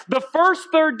plants. The first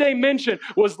third day mention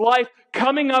was life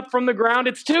coming up from the ground.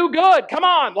 It's too good. Come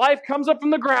on, life comes up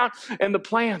from the ground and the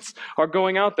plants are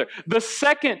going out there. The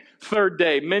second third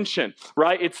day mention,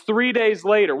 right? It's 3 days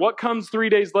later. What comes 3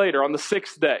 days later on the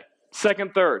sixth day?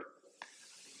 Second, third.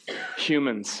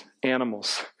 Humans,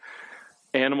 animals.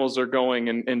 Animals are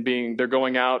going they're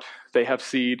going out. They have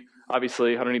seed.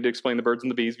 Obviously, I don't need to explain the birds and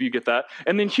the bees, but you get that.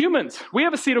 And then humans, we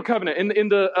have a seedal covenant. In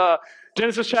the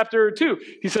Genesis chapter 2,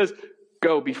 he says,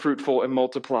 go, be fruitful and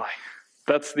multiply.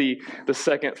 That's the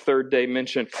second, third day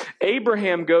mention.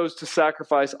 Abraham goes to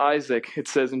sacrifice Isaac, it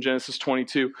says in Genesis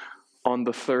 22, on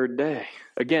the third day.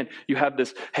 Again, you have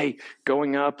this,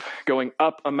 going up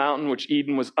a mountain, which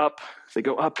Eden was up. They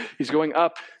go up. He's going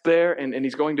up there, and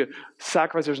he's going to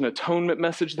sacrifice. There's an atonement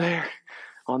message there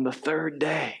on the third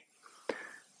day.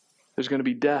 There's going to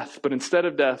be death. But instead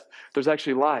of death, there's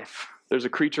actually life. There's a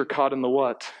creature caught in the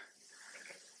what?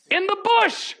 In the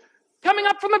bush! Coming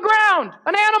up from the ground!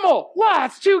 An animal! Wow,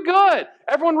 it's too good!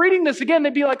 Everyone reading this again,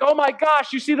 they'd be like, oh my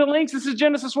gosh, you see the links? This is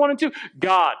Genesis 1 and 2.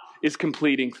 God is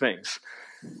completing things.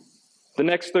 The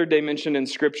next third day mentioned in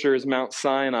Scripture is Mount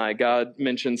Sinai. God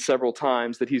mentions several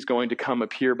times that he's going to come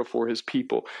appear before his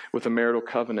people with a marital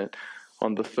covenant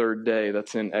on the third day.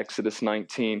 That's in Exodus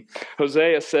 19.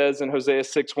 Hosea says in Hosea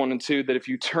 6, 1 and 2 that if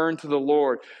you turn to the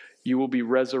Lord, you will be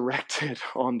resurrected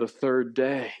on the third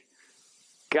day.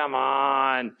 Come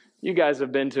on. You guys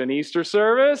have been to an Easter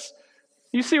service.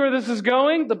 You see where this is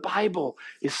going? The Bible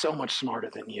is so much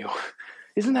smarter than you.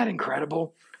 Isn't that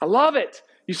incredible? I love it.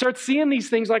 You start seeing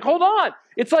these things like, hold on.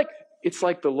 It's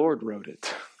like the Lord wrote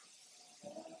it.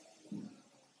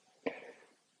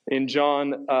 In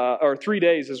John, 3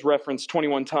 days is referenced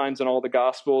 21 times in all the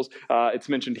Gospels. It's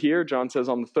mentioned here. John says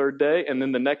on the third day. And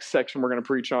then the next section we're going to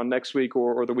preach on next week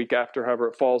or the week after, however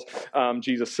it falls,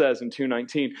 Jesus says in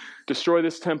 2:19, destroy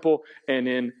this temple, and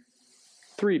in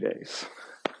 3 days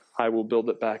I will build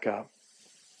it back up.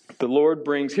 The Lord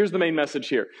brings, here's the main message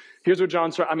here. Here's what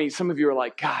John's, some of you are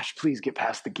like, gosh, please get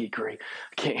past the geekery.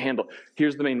 I can't handle it.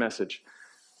 Here's the main message.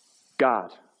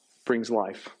 God brings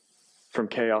life from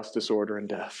chaos, disorder, and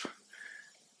death.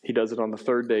 He does it on the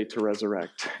third day to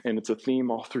resurrect. And it's a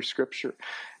theme all through Scripture.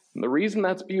 And the reason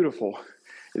that's beautiful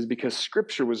is because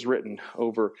Scripture was written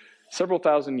over several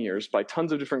thousand years by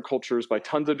tons of different cultures, by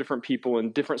tons of different people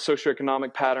in different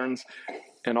socioeconomic patterns,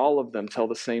 and all of them tell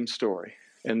the same story.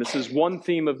 And this is one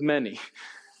theme of many,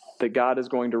 that God is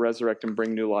going to resurrect and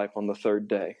bring new life on the third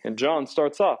day. And John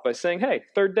starts off by saying, hey,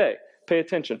 third day. Pay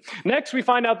attention. Next, we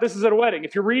find out this is at a wedding.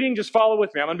 If you're reading, just follow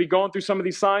with me. I'm going to be going through some of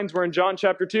these signs. We're in John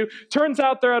chapter 2. Turns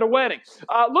out they're at a wedding.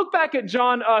 Look back at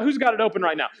John. Who's got it open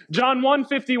right now? John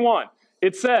 1:51.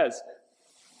 It says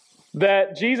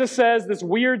that Jesus says this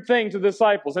weird thing to the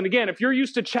disciples. And again, if you're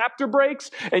used to chapter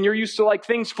breaks and you're used to like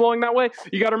things flowing that way,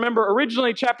 you got to remember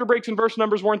originally chapter breaks and verse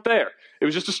numbers weren't there. It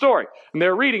was just a story. And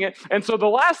they're reading it. And so the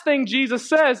last thing Jesus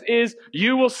says is,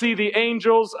 you will see the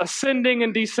angels ascending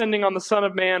and descending on the Son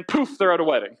of Man. Poof, they're at a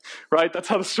wedding, right? That's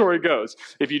how the story goes.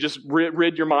 If you just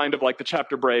rid your mind of like the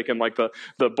chapter break and like the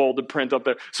bolded print up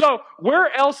there. So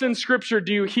where else in Scripture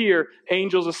do you hear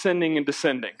angels ascending and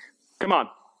descending? Come on.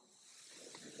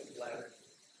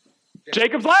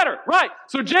 Jacob's ladder, right.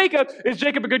 So is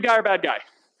Jacob a good guy or bad guy?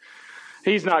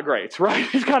 He's not great, right?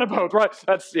 He's kind of both, right?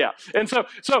 And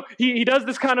so he does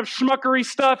this kind of schmuckery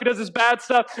stuff. He does this bad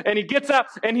stuff, and he gets out,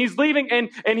 and he's leaving, and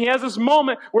he has this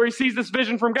moment where he sees this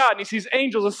vision from God, and he sees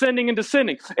angels ascending and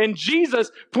descending. And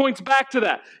Jesus points back to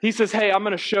that. He says, hey, I'm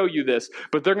going to show you this,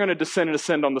 but they're going to descend and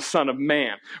ascend on the Son of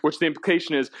Man, which the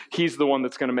implication is he's the one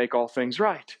that's going to make all things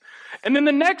right. And then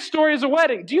the next story is a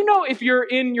wedding. Do you know, if you're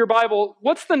in your Bible,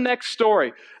 what's the next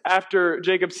story after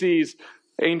Jacob sees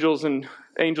angels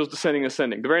descending and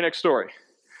ascending? The very next story.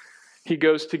 He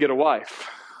goes to get a wife.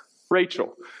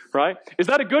 Rachel, right? Is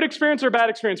that a good experience or a bad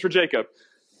experience for Jacob?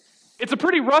 It's a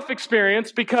pretty rough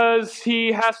experience because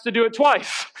he has to do it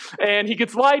twice, and he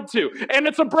gets lied to, and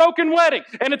it's a broken wedding,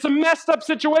 and it's a messed up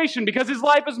situation because his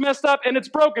life is messed up and it's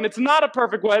broken. It's not a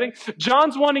perfect wedding.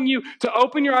 John's wanting you to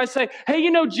open your eyes, say, hey, you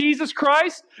know Jesus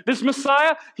Christ, this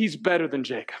Messiah, he's better than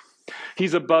Jacob.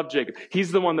 He's above Jacob.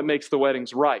 He's the one that makes the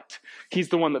weddings right. He's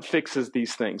the one that fixes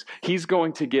these things. He's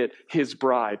going to get his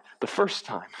bride the first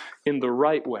time in the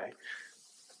right way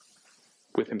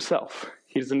with himself.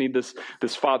 He doesn't need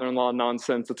this father-in-law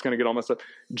nonsense that's going to get all messed up.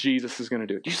 Jesus is going to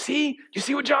do it. You see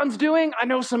what John's doing? I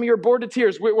know some of you are bored to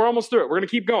tears. We're almost through it. We're going to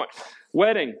keep going.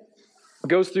 Wedding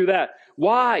goes through that.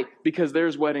 Why? Because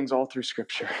there's weddings all through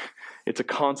Scripture. It's a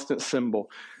constant symbol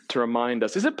to remind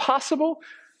us. Is it possible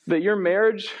that your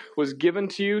marriage was given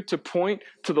to you to point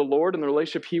to the Lord and the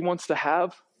relationship he wants to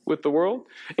have with the world?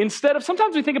 Instead of,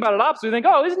 sometimes we think about it opposite. We think,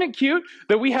 oh, isn't it cute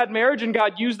that we had marriage and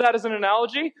God used that as an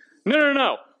analogy?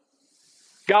 No.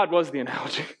 God was the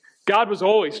analogy. God was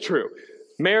always true.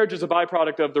 Marriage is a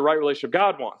byproduct of the right relationship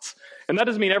God wants. And that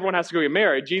doesn't mean everyone has to go get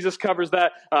married. Jesus covers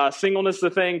that. Singleness is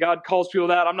the thing. God calls people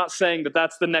that. I'm not saying that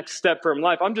that's the next step for him in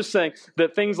life. I'm just saying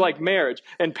that things like marriage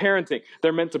and parenting,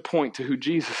 they're meant to point to who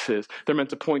Jesus is. They're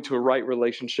meant to point to a right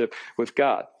relationship with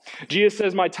God. Jesus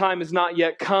says, my time has not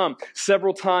yet come.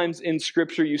 Several times in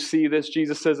Scripture you see this.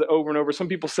 Jesus says it over and over. Some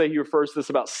people say he refers to this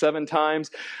about 7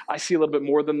 times. I see a little bit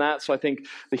more than that, so I think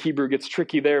the Hebrew gets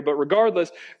tricky there. But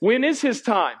regardless, when is his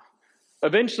time?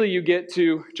 Eventually you get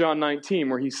to John 19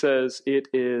 where he says, it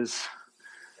is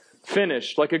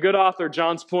finished. Like a good author,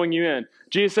 John's pulling you in.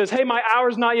 Jesus says, hey, my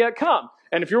hour's not yet come.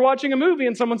 And if you're watching a movie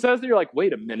and someone says that, you're like,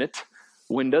 wait a minute.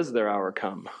 When does their hour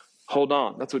come? Hold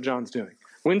on. That's what John's doing.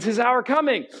 When's his hour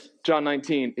coming? John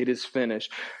 19, it is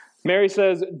finished. Mary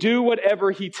says, do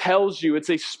whatever he tells you. It's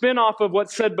a spin-off of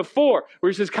what's said before,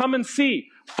 where he says, come and see.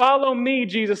 Follow me,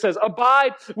 Jesus says.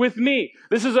 Abide with me.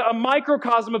 This is a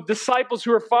microcosm of disciples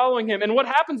who are following him. And what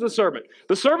happens to the servant?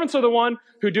 The servants are the one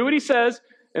who do what he says,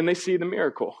 and they see the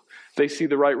miracle. They see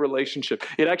the right relationship.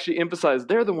 It actually emphasizes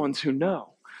they're the ones who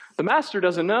know. The master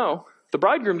doesn't know. The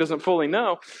bridegroom doesn't fully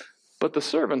know. But the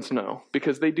servants know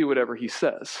because they do whatever he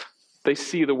says. They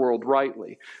see the world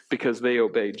rightly because they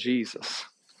obey Jesus.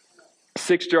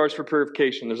 6 jars for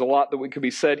purification. There's a lot that could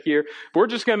be said here, but we're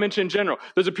just going to mention in general.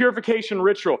 There's a purification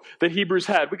ritual that Hebrews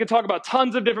had. We could talk about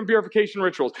tons of different purification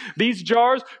rituals. These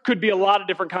jars could be a lot of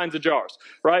different kinds of jars,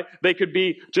 right? They could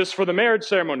be just for the marriage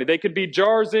ceremony. They could be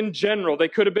jars in general. They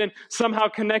could have been somehow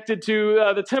connected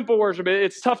to the temple worship.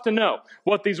 It's tough to know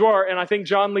what these were, and I think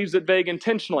John leaves it vague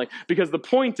intentionally because the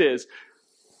point is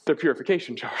they're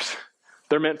purification jars.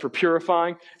 They're meant for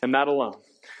purifying, and that alone.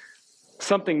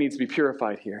 Something needs to be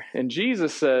purified here. And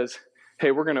Jesus says,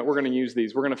 hey, we're gonna use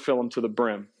these. We're going to fill them to the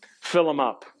brim. Fill them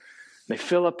up. They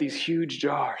fill up these huge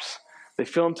jars. They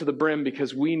fill them to the brim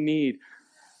because we need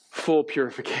full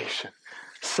purification.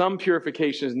 Some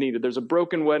purification is needed. There's a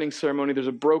broken wedding ceremony. There's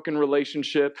a broken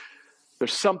relationship.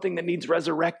 There's something that needs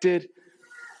resurrected.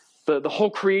 The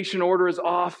whole creation order is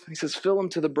off. He says, fill them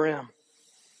to the brim.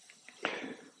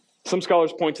 Some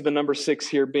scholars point to the number 6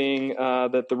 here being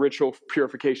that the ritual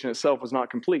purification itself was not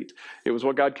complete. It was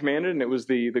what God commanded, and it was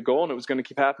the goal, and it was going to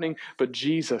keep happening. But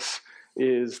Jesus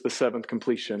is the 7th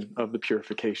completion of the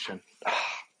purification.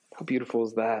 How beautiful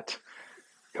is that?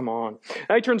 Come on.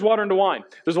 Now he turns water into wine.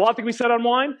 There's a lot that can be said on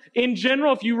wine. In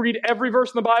general, if you read every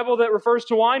verse in the Bible that refers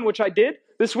to wine, which I did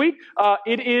this week,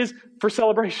 it is for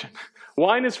celebration.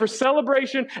 Wine is for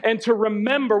celebration and to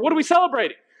remember. What are we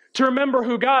celebrating? To remember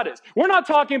who God is. We're not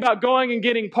talking about going and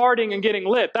partying and getting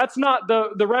lit. That's not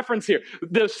the reference here.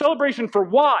 The celebration for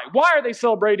why. Why are they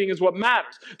celebrating is what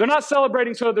matters. They're not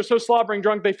celebrating so they're so slobbering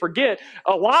drunk they forget.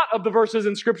 A lot of the verses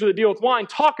in Scripture that deal with wine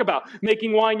talk about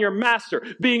making wine your master,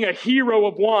 being a hero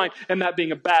of wine, and that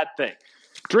being a bad thing.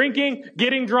 Drinking,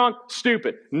 getting drunk,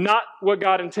 stupid. Not what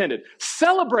God intended.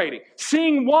 Celebrating,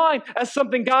 seeing wine as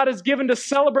something God has given to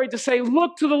celebrate, to say,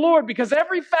 look to the Lord, because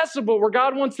every festival where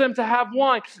God wants them to have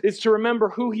wine is to remember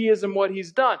who he is and what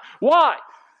he's done. Why?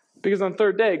 Because on the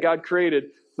 3rd day, God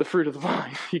created the fruit of the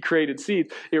vine. He created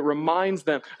seeds. It reminds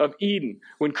them of Eden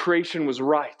when creation was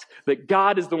right, that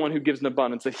God is the one who gives an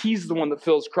abundance, that he's the one that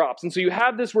fills crops. And so you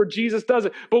have this where Jesus does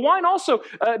it. But wine also,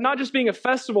 not just being a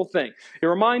festival thing. It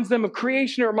reminds them of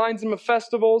creation. It reminds them of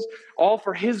festivals, all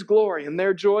for his glory and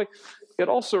their joy. It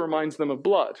also reminds them of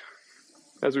blood.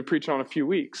 As we preach on a few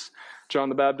weeks, John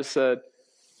the Baptist said,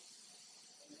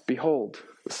 behold,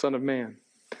 the Son of Man,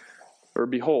 or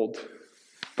behold,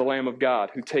 the Lamb of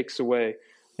God who takes away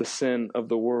the sin of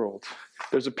the world.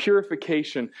 There's a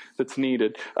purification that's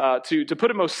needed. To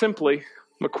put it most simply, I'm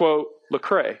going to quote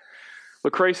Lecrae.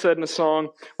 Lecrae said in a song,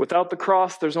 without the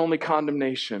cross, there's only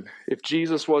condemnation. If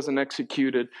Jesus wasn't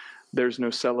executed, there's no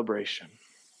celebration.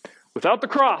 Without the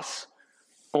cross,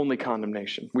 only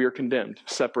condemnation. We are condemned,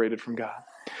 separated from God.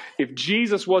 If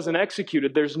Jesus wasn't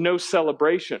executed, there's no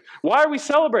celebration. Why are we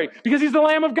celebrating? Because he's the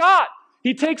Lamb of God.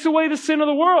 He takes away the sin of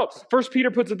the world. 1 Peter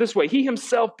puts it this way. He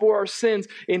himself bore our sins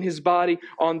in his body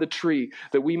on the tree,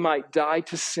 that we might die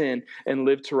to sin and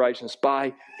live to righteousness.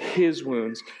 By his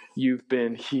wounds, you've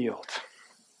been healed.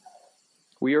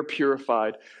 We are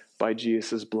purified by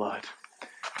Jesus' blood.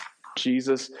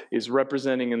 Jesus is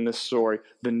representing in this story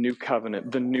the new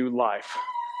covenant, the new life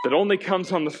that only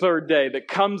comes on the third day, that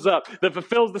comes up, that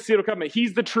fulfills the sealed covenant.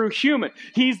 He's the true human.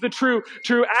 He's the true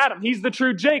Adam. He's the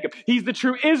true Jacob. He's the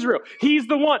true Israel. He's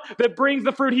the one that brings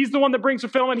the fruit. He's the one that brings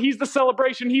fulfillment. He's the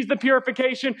celebration. He's the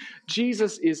purification.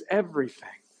 Jesus is everything.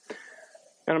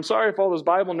 And I'm sorry if all those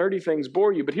Bible nerdy things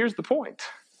bore you, but here's the point.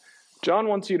 John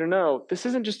wants you to know this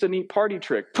isn't just a neat party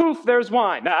trick. Poof, there's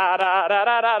wine. Da, da, da,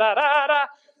 da, da, da, da.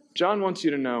 John wants you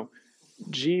to know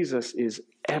Jesus is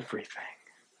everything.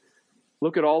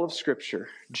 Look at all of Scripture.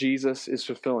 Jesus is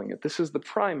fulfilling it. This is the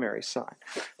primary sign.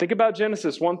 Think about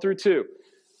Genesis 1 through 2.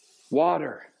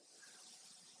 Water.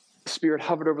 The Spirit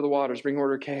hovered over the waters, bringing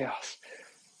order to chaos.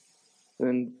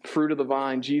 Then fruit of the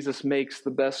vine. Jesus makes the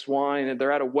best wine. And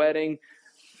they're at a wedding.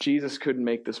 Jesus couldn't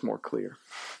make this more clear.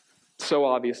 So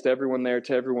obvious to everyone there,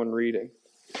 to everyone reading.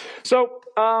 So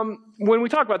when we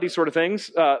talk about these sort of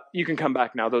things, you can come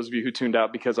back now, those of you who tuned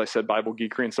out because I said Bible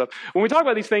geekery and stuff. When we talk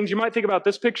about these things, you might think about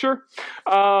this picture.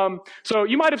 So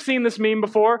you might have seen this meme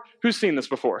before. Who's seen this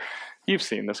before? You've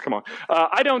seen this. Come on.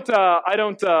 I don't.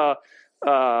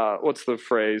 What's the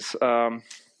phrase?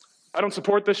 I don't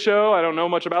support this show. I don't know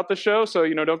much about this show. So,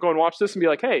 don't go and watch this and be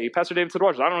like, hey, Pastor David said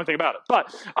watch this. I don't know anything about it.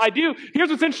 But I do. Here's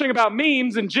what's interesting about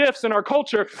memes and GIFs in our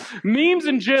culture. Memes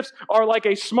and GIFs are like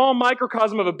a small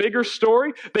microcosm of a bigger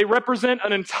story. They represent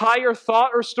an entire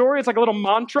thought or story. It's like a little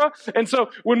mantra. And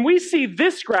so when we see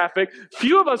this graphic,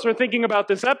 few of us are thinking about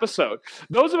this episode.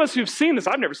 Those of us who've seen this,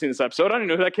 I've never seen this episode. I don't even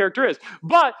know who that character is.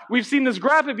 But we've seen this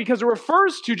graphic because it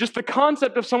refers to just the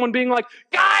concept of someone being like,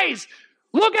 guys,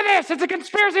 look at this. It's a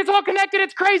conspiracy. It's all connected.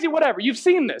 It's crazy. Whatever. You've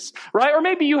seen this, right? Or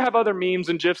maybe you have other memes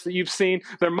and GIFs that you've seen.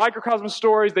 They're microcosm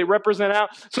stories. They represent out.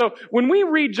 So when we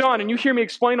read John and you hear me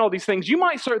explain all these things, you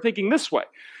might start thinking this way.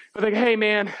 You're like, hey,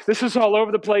 man, this is all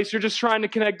over the place. You're just trying to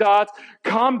connect dots.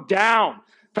 Calm down,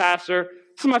 Pastor.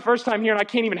 This is my first time here and I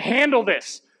can't even handle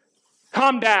this.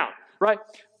 Calm down, right?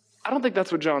 I don't think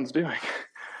that's what John's doing.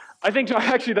 I think,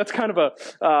 actually, that's kind of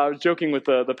I was joking with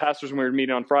the pastors when we were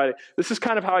meeting on Friday. This is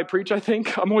kind of how I preach, I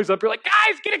think. I'm always up here like,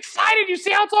 guys, get excited. You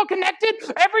see how it's all connected?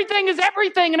 Everything is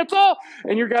everything, and it's all.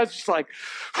 And your guys just like,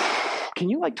 can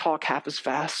you talk half as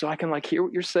fast so I can hear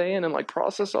what you're saying and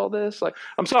process all this?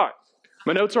 I'm sorry.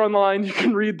 My notes are online. You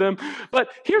can read them. But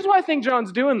here's why I think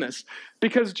John's doing this.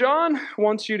 Because John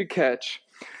wants you to catch,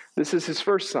 this is his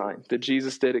first sign that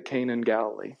Jesus did at Cana in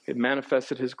Galilee. It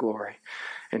manifested his glory.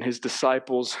 And his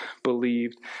disciples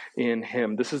believed in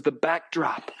him. This is the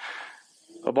backdrop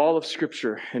of all of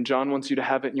Scripture. And John wants you to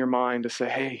have it in your mind to say,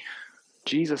 hey,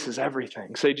 Jesus is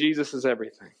everything. Say, Jesus is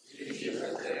everything.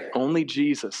 Only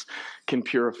Jesus can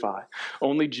purify.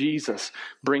 Only Jesus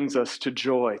brings us to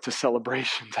joy, to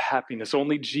celebration, to happiness.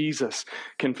 Only Jesus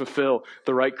can fulfill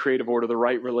the right creative order, the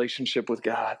right relationship with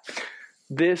God.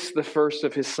 This, the first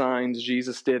of his signs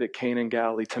Jesus did at Cana in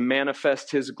Galilee to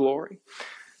manifest his glory.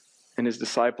 And his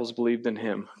disciples believed in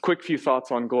him. Quick few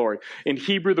thoughts on glory. In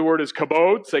Hebrew, the word is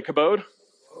kabod. Say kabod.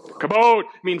 Kabod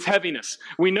means heaviness.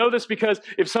 We know this because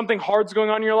if something hard's going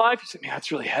on in your life, you say, man,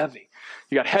 that's really heavy.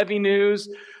 You got heavy news.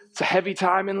 It's a heavy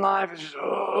time in life. It's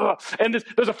just, and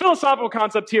there's a philosophical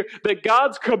concept here that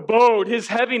God's kabod, his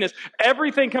heaviness,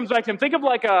 everything comes back to him. Think of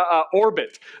a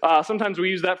orbit. Sometimes we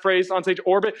use that phrase on stage,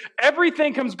 orbit.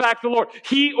 Everything comes back to the Lord.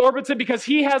 He orbits it because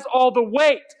he has all the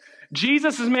weight.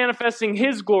 Jesus is manifesting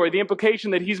his glory, the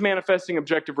implication that he's manifesting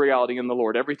objective reality in the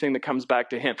Lord, everything that comes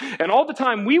back to him. And all the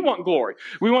time we want glory.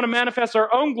 We want to manifest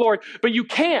our own glory, but you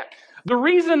can't. The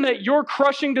reason that your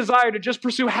crushing desire to just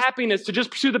pursue happiness, to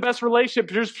just pursue the best relationship,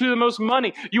 to just pursue the most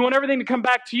money, you want everything to come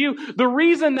back to you. The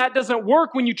reason that doesn't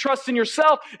work when you trust in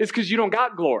yourself is because you don't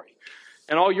got glory.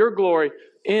 And all your glory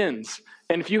ends.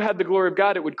 And if you had the glory of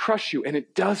God, it would crush you. And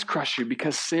it does crush you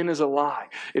because sin is a lie.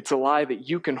 It's a lie that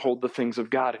you can hold the things of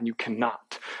God and you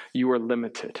cannot. You are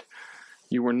limited.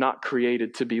 You were not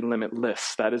created to be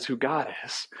limitless. That is who God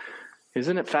is.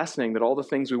 Isn't it fascinating that all the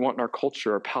things we want in our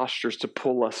culture are postures to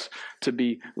pull us to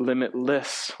be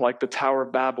limitless? Like the Tower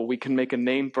of Babel, we can make a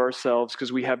name for ourselves because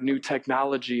we have new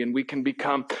technology and we can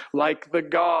become like the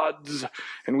gods.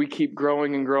 And we keep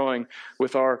growing and growing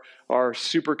with our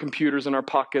supercomputers in our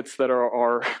pockets that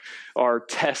are our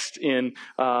test in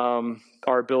our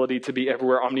ability to be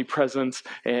everywhere, omnipresence,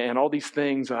 and all these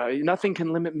things. Nothing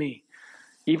can limit me.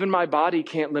 Even my body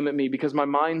can't limit me because my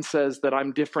mind says that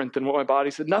I'm different than what my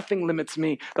body said. Nothing limits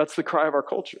me. That's the cry of our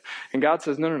culture. And God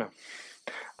says, no.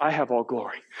 I have all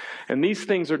glory. And these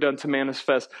things are done to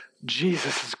manifest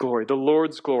Jesus' glory, the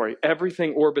Lord's glory.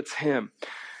 Everything orbits him.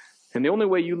 And the only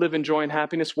way you live in joy and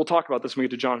happiness, we'll talk about this when we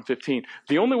get to John 15.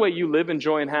 The only way you live in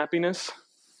joy and happiness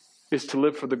is to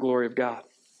live for the glory of God.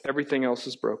 Everything else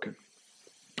is broken.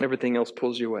 Everything else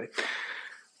pulls you away.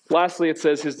 Lastly, it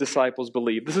says his disciples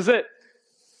believe. This is it.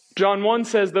 John 1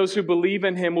 says those who believe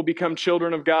in him will become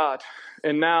children of God.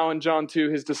 And now in John 2,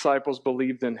 his disciples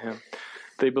believed in him.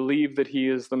 They believed that he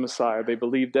is the Messiah. They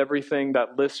believed everything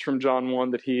that lists from John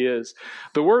 1 that he is.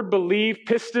 The word believe,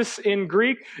 pistis in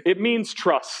Greek, it means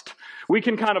trust. We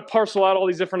can kind of parcel out all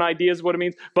these different ideas of what it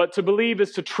means, but to believe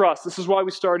is to trust. This is why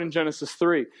we start in Genesis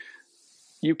 3.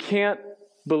 You can't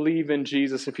believe in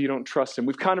Jesus if you don't trust him.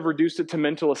 We've kind of reduced it to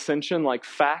mental ascension, like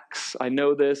facts. I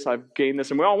know this, I've gained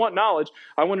this, and we all want knowledge.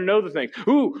 I want to know the things.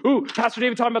 Ooh, Pastor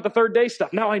David talking about the third day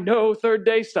stuff. Now I know third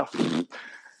day stuff.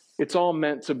 It's all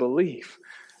meant to believe.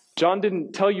 John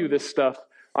didn't tell you this stuff.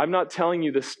 I'm not telling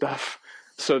you this stuff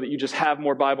so that you just have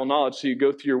more Bible knowledge, so you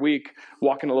go through your week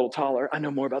walking a little taller. I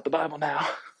know more about the Bible now.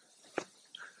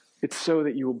 It's so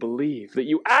that you will believe, that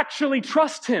you actually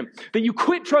trust him, that you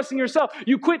quit trusting yourself.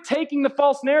 You quit taking the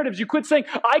false narratives. You quit saying,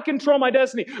 I control my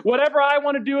destiny. Whatever I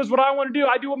want to do is what I want to do.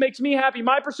 I do what makes me happy,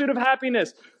 my pursuit of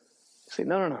happiness. You say,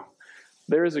 no.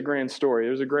 There is a grand story.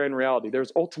 There's a grand reality.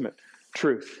 There's ultimate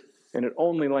truth, and it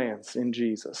only lands in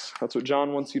Jesus. That's what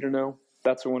John wants you to know.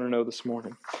 That's what we want to know this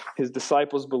morning. His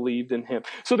disciples believed in him.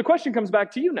 So the question comes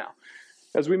back to you now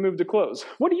as we move to close.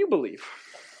 What do you believe?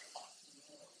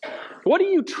 What do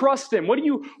you trust in? What do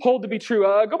you hold to be true?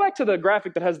 Go back to the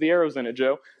graphic that has the arrows in it,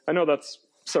 Joe. I know that's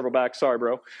several back. Sorry,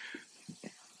 bro.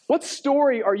 What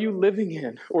story are you living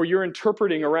in or you're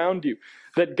interpreting around you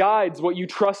that guides what you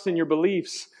trust in your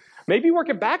beliefs? Maybe work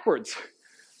it backwards.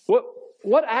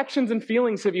 What actions and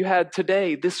feelings have you had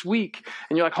today, this week?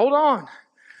 And you're like, hold on.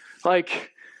 Like,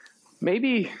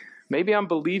 maybe I'm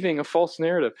believing a false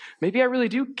narrative. Maybe I really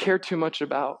do care too much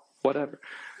about whatever.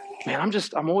 Man,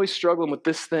 I'm always struggling with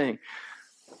this thing.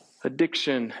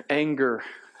 Addiction, anger,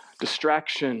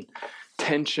 distraction,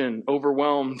 tension,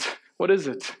 overwhelmed. What is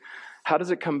it? How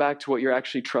does it come back to what you're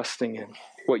actually trusting in,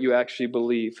 what you actually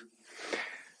believe?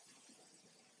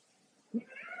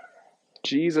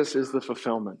 Jesus is the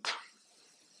fulfillment.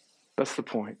 That's the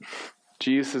point.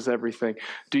 Jesus is everything.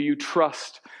 Do you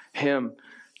trust him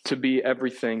to be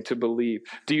everything, to believe?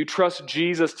 Do you trust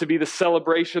Jesus to be the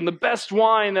celebration, the best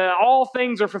wine, that all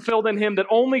things are fulfilled in him, that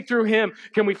only through him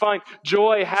can we find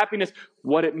joy, happiness,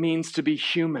 what it means to be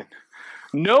human?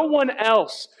 No one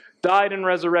else died and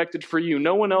resurrected for you.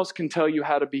 No one else can tell you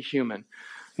how to be human.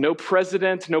 No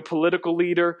president, no political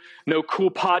leader, no cool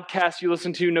podcast you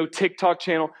listen to, no TikTok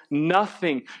channel.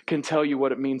 Nothing can tell you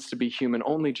what it means to be human.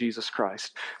 Only Jesus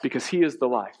Christ, because he is the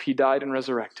life. He died and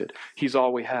resurrected. He's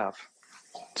all we have.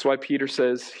 That's why Peter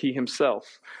says he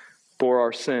himself bore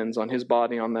our sins on his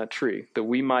body on that tree, that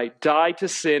we might die to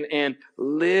sin and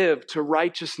live to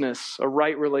righteousness, a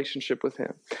right relationship with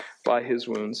him. By his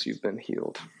wounds you've been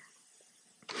healed.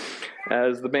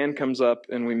 As the band comes up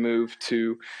and we move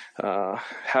to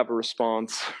have a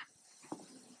response,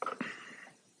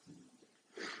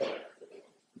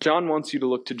 John wants you to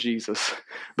look to Jesus.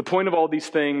 The point of all these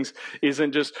things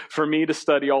isn't just for me to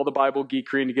study all the Bible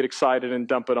geekery and to get excited and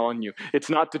dump it on you. It's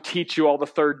not to teach you all the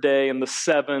third day and the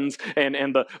sevens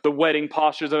and the wedding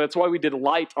postures. And that's why we did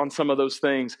light on some of those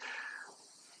things.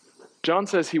 John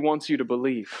says he wants you to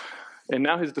believe. And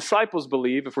now his disciples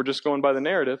believe, if we're just going by the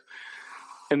narrative.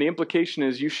 And the implication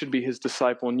is you should be his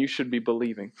disciple and you should be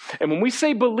believing. And when we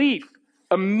say belief,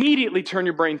 immediately turn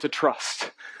your brain to trust.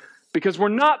 Because we're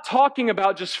not talking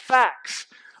about just facts.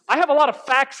 I have a lot of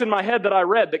facts in my head that I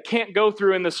read that can't go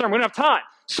through in this sermon. We don't have time.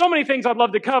 So many things I'd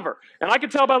love to cover. And I can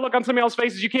tell by the look on somebody else's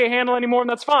faces you can't handle anymore, and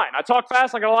that's fine. I talk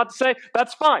fast, I got a lot to say,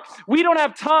 that's fine. We don't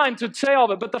have time to say all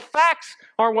of it, but the facts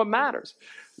aren't what matters.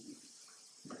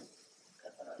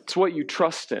 It's what you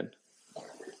trust in.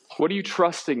 What are you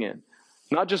trusting in?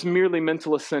 Not just merely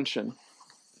mental ascension.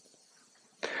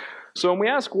 So when we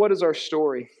ask, what is our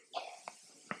story?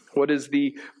 What is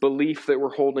the belief that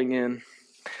we're holding in?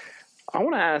 I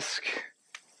want to ask,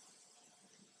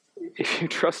 if you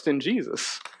trust in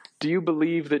Jesus, do you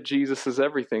believe that Jesus is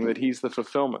everything, that he's the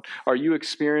fulfillment? Are you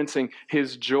experiencing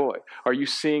his joy? Are you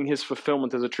seeing his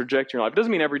fulfillment as a trajectory in your life? It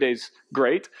doesn't mean every day's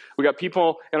great. We got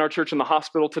people in our church in the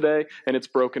hospital today, and it's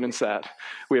broken and sad.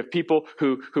 We have people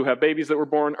who have babies that were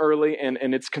born early, and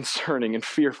it's concerning and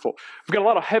fearful. We've got a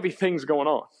lot of heavy things going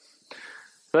on.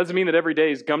 That doesn't mean that every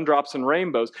day is gumdrops and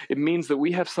rainbows. It means that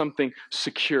we have something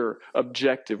secure,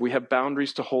 objective. We have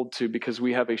boundaries to hold to because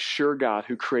we have a sure God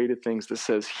who created things that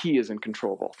says he is in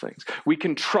control of all things. We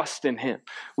can trust in him.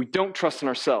 We don't trust in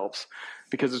ourselves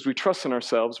because as we trust in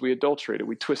ourselves, we adulterate it,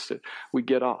 we twist it, we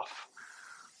get off.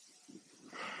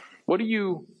 What do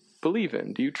you believe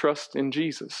in? Do you trust in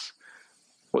Jesus?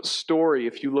 What story,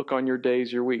 if you look on your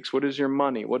days, your weeks, what does your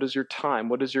money, what does your time,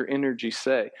 what does your energy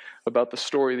say about the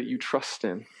story that you trust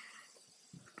in?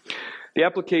 The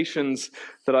applications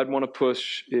that I'd want to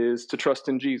push is to trust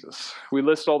in Jesus. We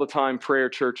list all the time prayer,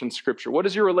 church, and scripture. What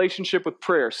is your relationship with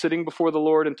prayer, sitting before the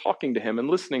Lord and talking to him and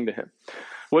listening to him?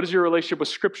 What is your relationship with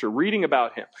scripture, reading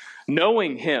about him,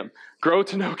 knowing him, grow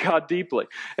to know God deeply?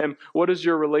 And what is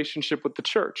your relationship with the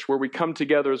church, where we come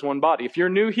together as one body? If you're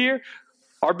new here,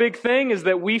 our big thing is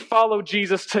that we follow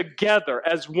Jesus together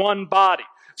as one body.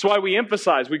 That's why we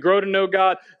emphasize, we grow to know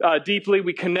God deeply,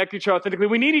 we connect each other authentically,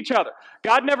 we need each other.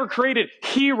 God never created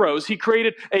heroes, he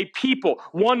created a people,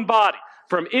 one body.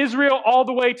 From Israel all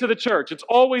the way to the church. It's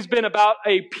always been about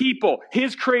a people,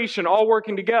 his creation, all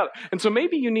working together. And so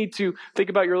maybe you need to think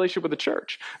about your relationship with the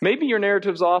church. Maybe your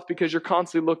narrative's off because you're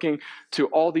constantly looking to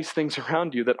all these things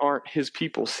around you that aren't his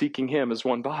people seeking him as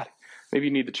one body. Maybe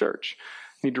you need the church.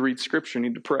 Need to read scripture,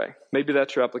 need to pray. Maybe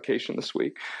that's your application this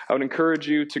week. I would encourage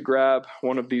you to grab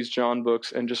one of these John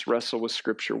books and just wrestle with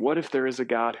scripture. What if there is a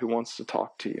God who wants to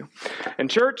talk to you?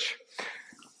 And church,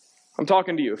 I'm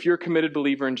talking to you. If you're a committed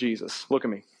believer in Jesus, look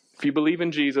at me. If you believe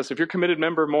in Jesus, if you're a committed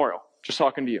member of Memorial, just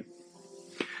talking to you.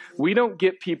 We don't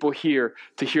get people here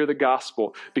to hear the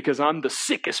gospel because I'm the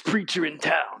sickest preacher in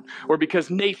town or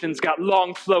because Nathan's got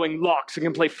long flowing locks and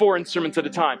can play 4 instruments at a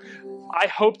time. I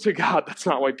hope to God that's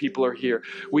not why people are here.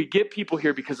 We get people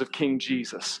here because of King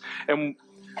Jesus. And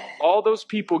all those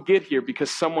people get here because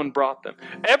someone brought them.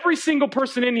 Every single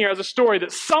person in here has a story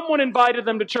that someone invited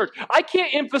them to church. I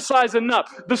can't emphasize enough.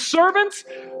 The servants,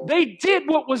 they did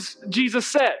what was Jesus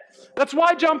said. That's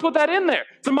why John put that in there.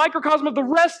 It's a microcosm of the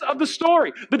rest of the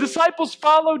story. The disciples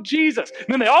followed Jesus. And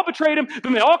then they all betrayed him.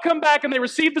 Then they all come back and they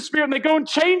receive the Spirit and they go and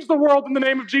change the world in the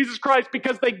name of Jesus Christ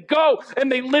because they go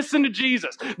and they listen to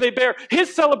Jesus. They bear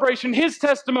his celebration, his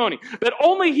testimony that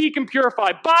only he can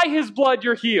purify. By his blood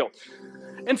you're healed.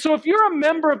 And so if you're a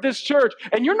member of this church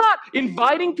and you're not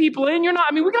inviting people in,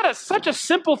 we got such a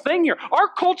simple thing here. Our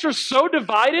culture's so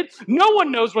divided, no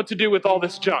one knows what to do with all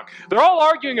this junk. They're all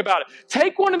arguing about it.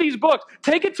 Take one of these books,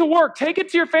 take it to work, take it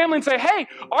to your family and say, hey,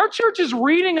 our church is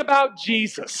reading about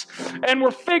Jesus and we're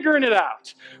figuring it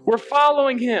out. We're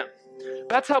following him.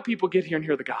 That's how people get here and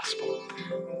hear the gospel.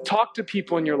 Talk to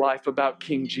people in your life about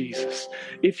King Jesus.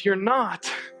 If you're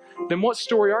not, then what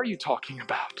story are you talking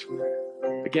about?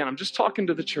 Again, I'm just talking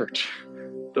to the church.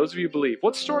 Those of you who believe.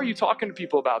 What story are you talking to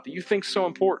people about that you think is so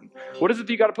important? What is it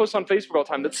that you got to post on Facebook all the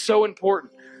time that's so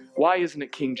important? Why isn't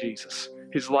it King Jesus?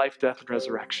 His life, death, and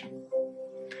resurrection.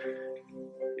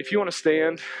 If you want to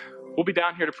stand, we'll be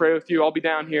down here to pray with you. I'll be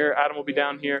down here. Adam will be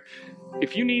down here.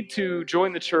 If you need to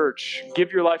join the church,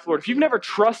 give your life, Lord. If you've never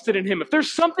trusted in him, if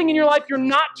there's something in your life you're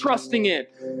not trusting in,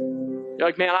 you're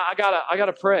like, man, I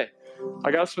gotta pray.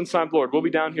 I got to spend time with the Lord. We'll be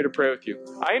down here to pray with you.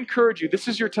 I encourage you, this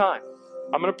is your time.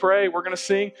 I'm going to pray. We're going to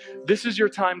sing. This is your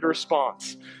time to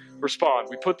respond.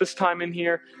 We put this time in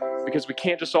here because we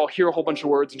can't just all hear a whole bunch of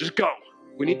words and just go.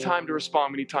 We need time to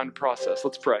respond. We need time to process.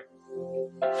 Let's pray.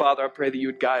 Father, I pray that you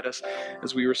would guide us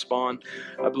as we respond.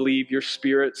 I believe your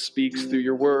Spirit speaks through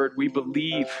your word. We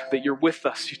believe that you're with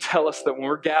us. You tell us that when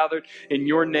we're gathered in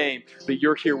your name, that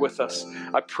you're here with us.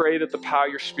 I pray that the power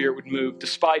of your Spirit would move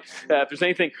despite if there's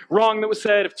anything wrong that was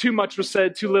said, if too much was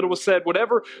said, too little was said,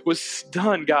 whatever was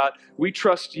done, God, we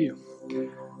trust you.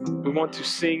 We want to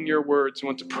sing your words. We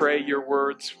want to pray your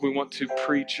words. We want to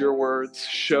preach your words,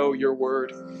 show your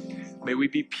word. May we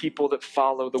be people that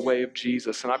follow the way of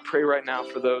Jesus. And I pray right now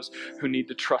for those who need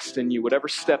to trust in you, whatever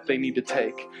step they need to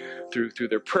take through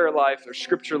their prayer life, their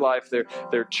scripture life,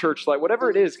 their church life, whatever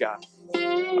it is, God.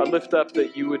 I lift up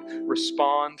that you would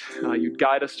respond, you'd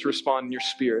guide us to respond in your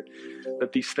Spirit,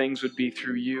 that these things would be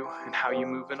through you and how you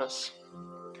move in us.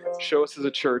 Show us as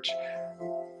a church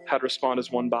how to respond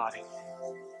as one body,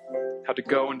 how to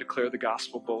go and declare the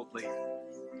gospel boldly.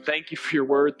 Thank you for your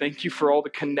word. Thank you for all the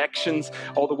connections,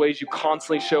 all the ways you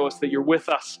constantly show us that you're with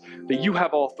us, that you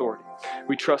have all authority.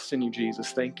 We trust in you,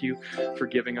 Jesus. Thank you for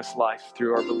giving us life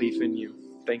through our belief in you.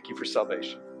 Thank you for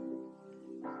salvation.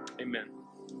 Amen.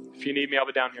 If you need me, I'll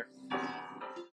be down here.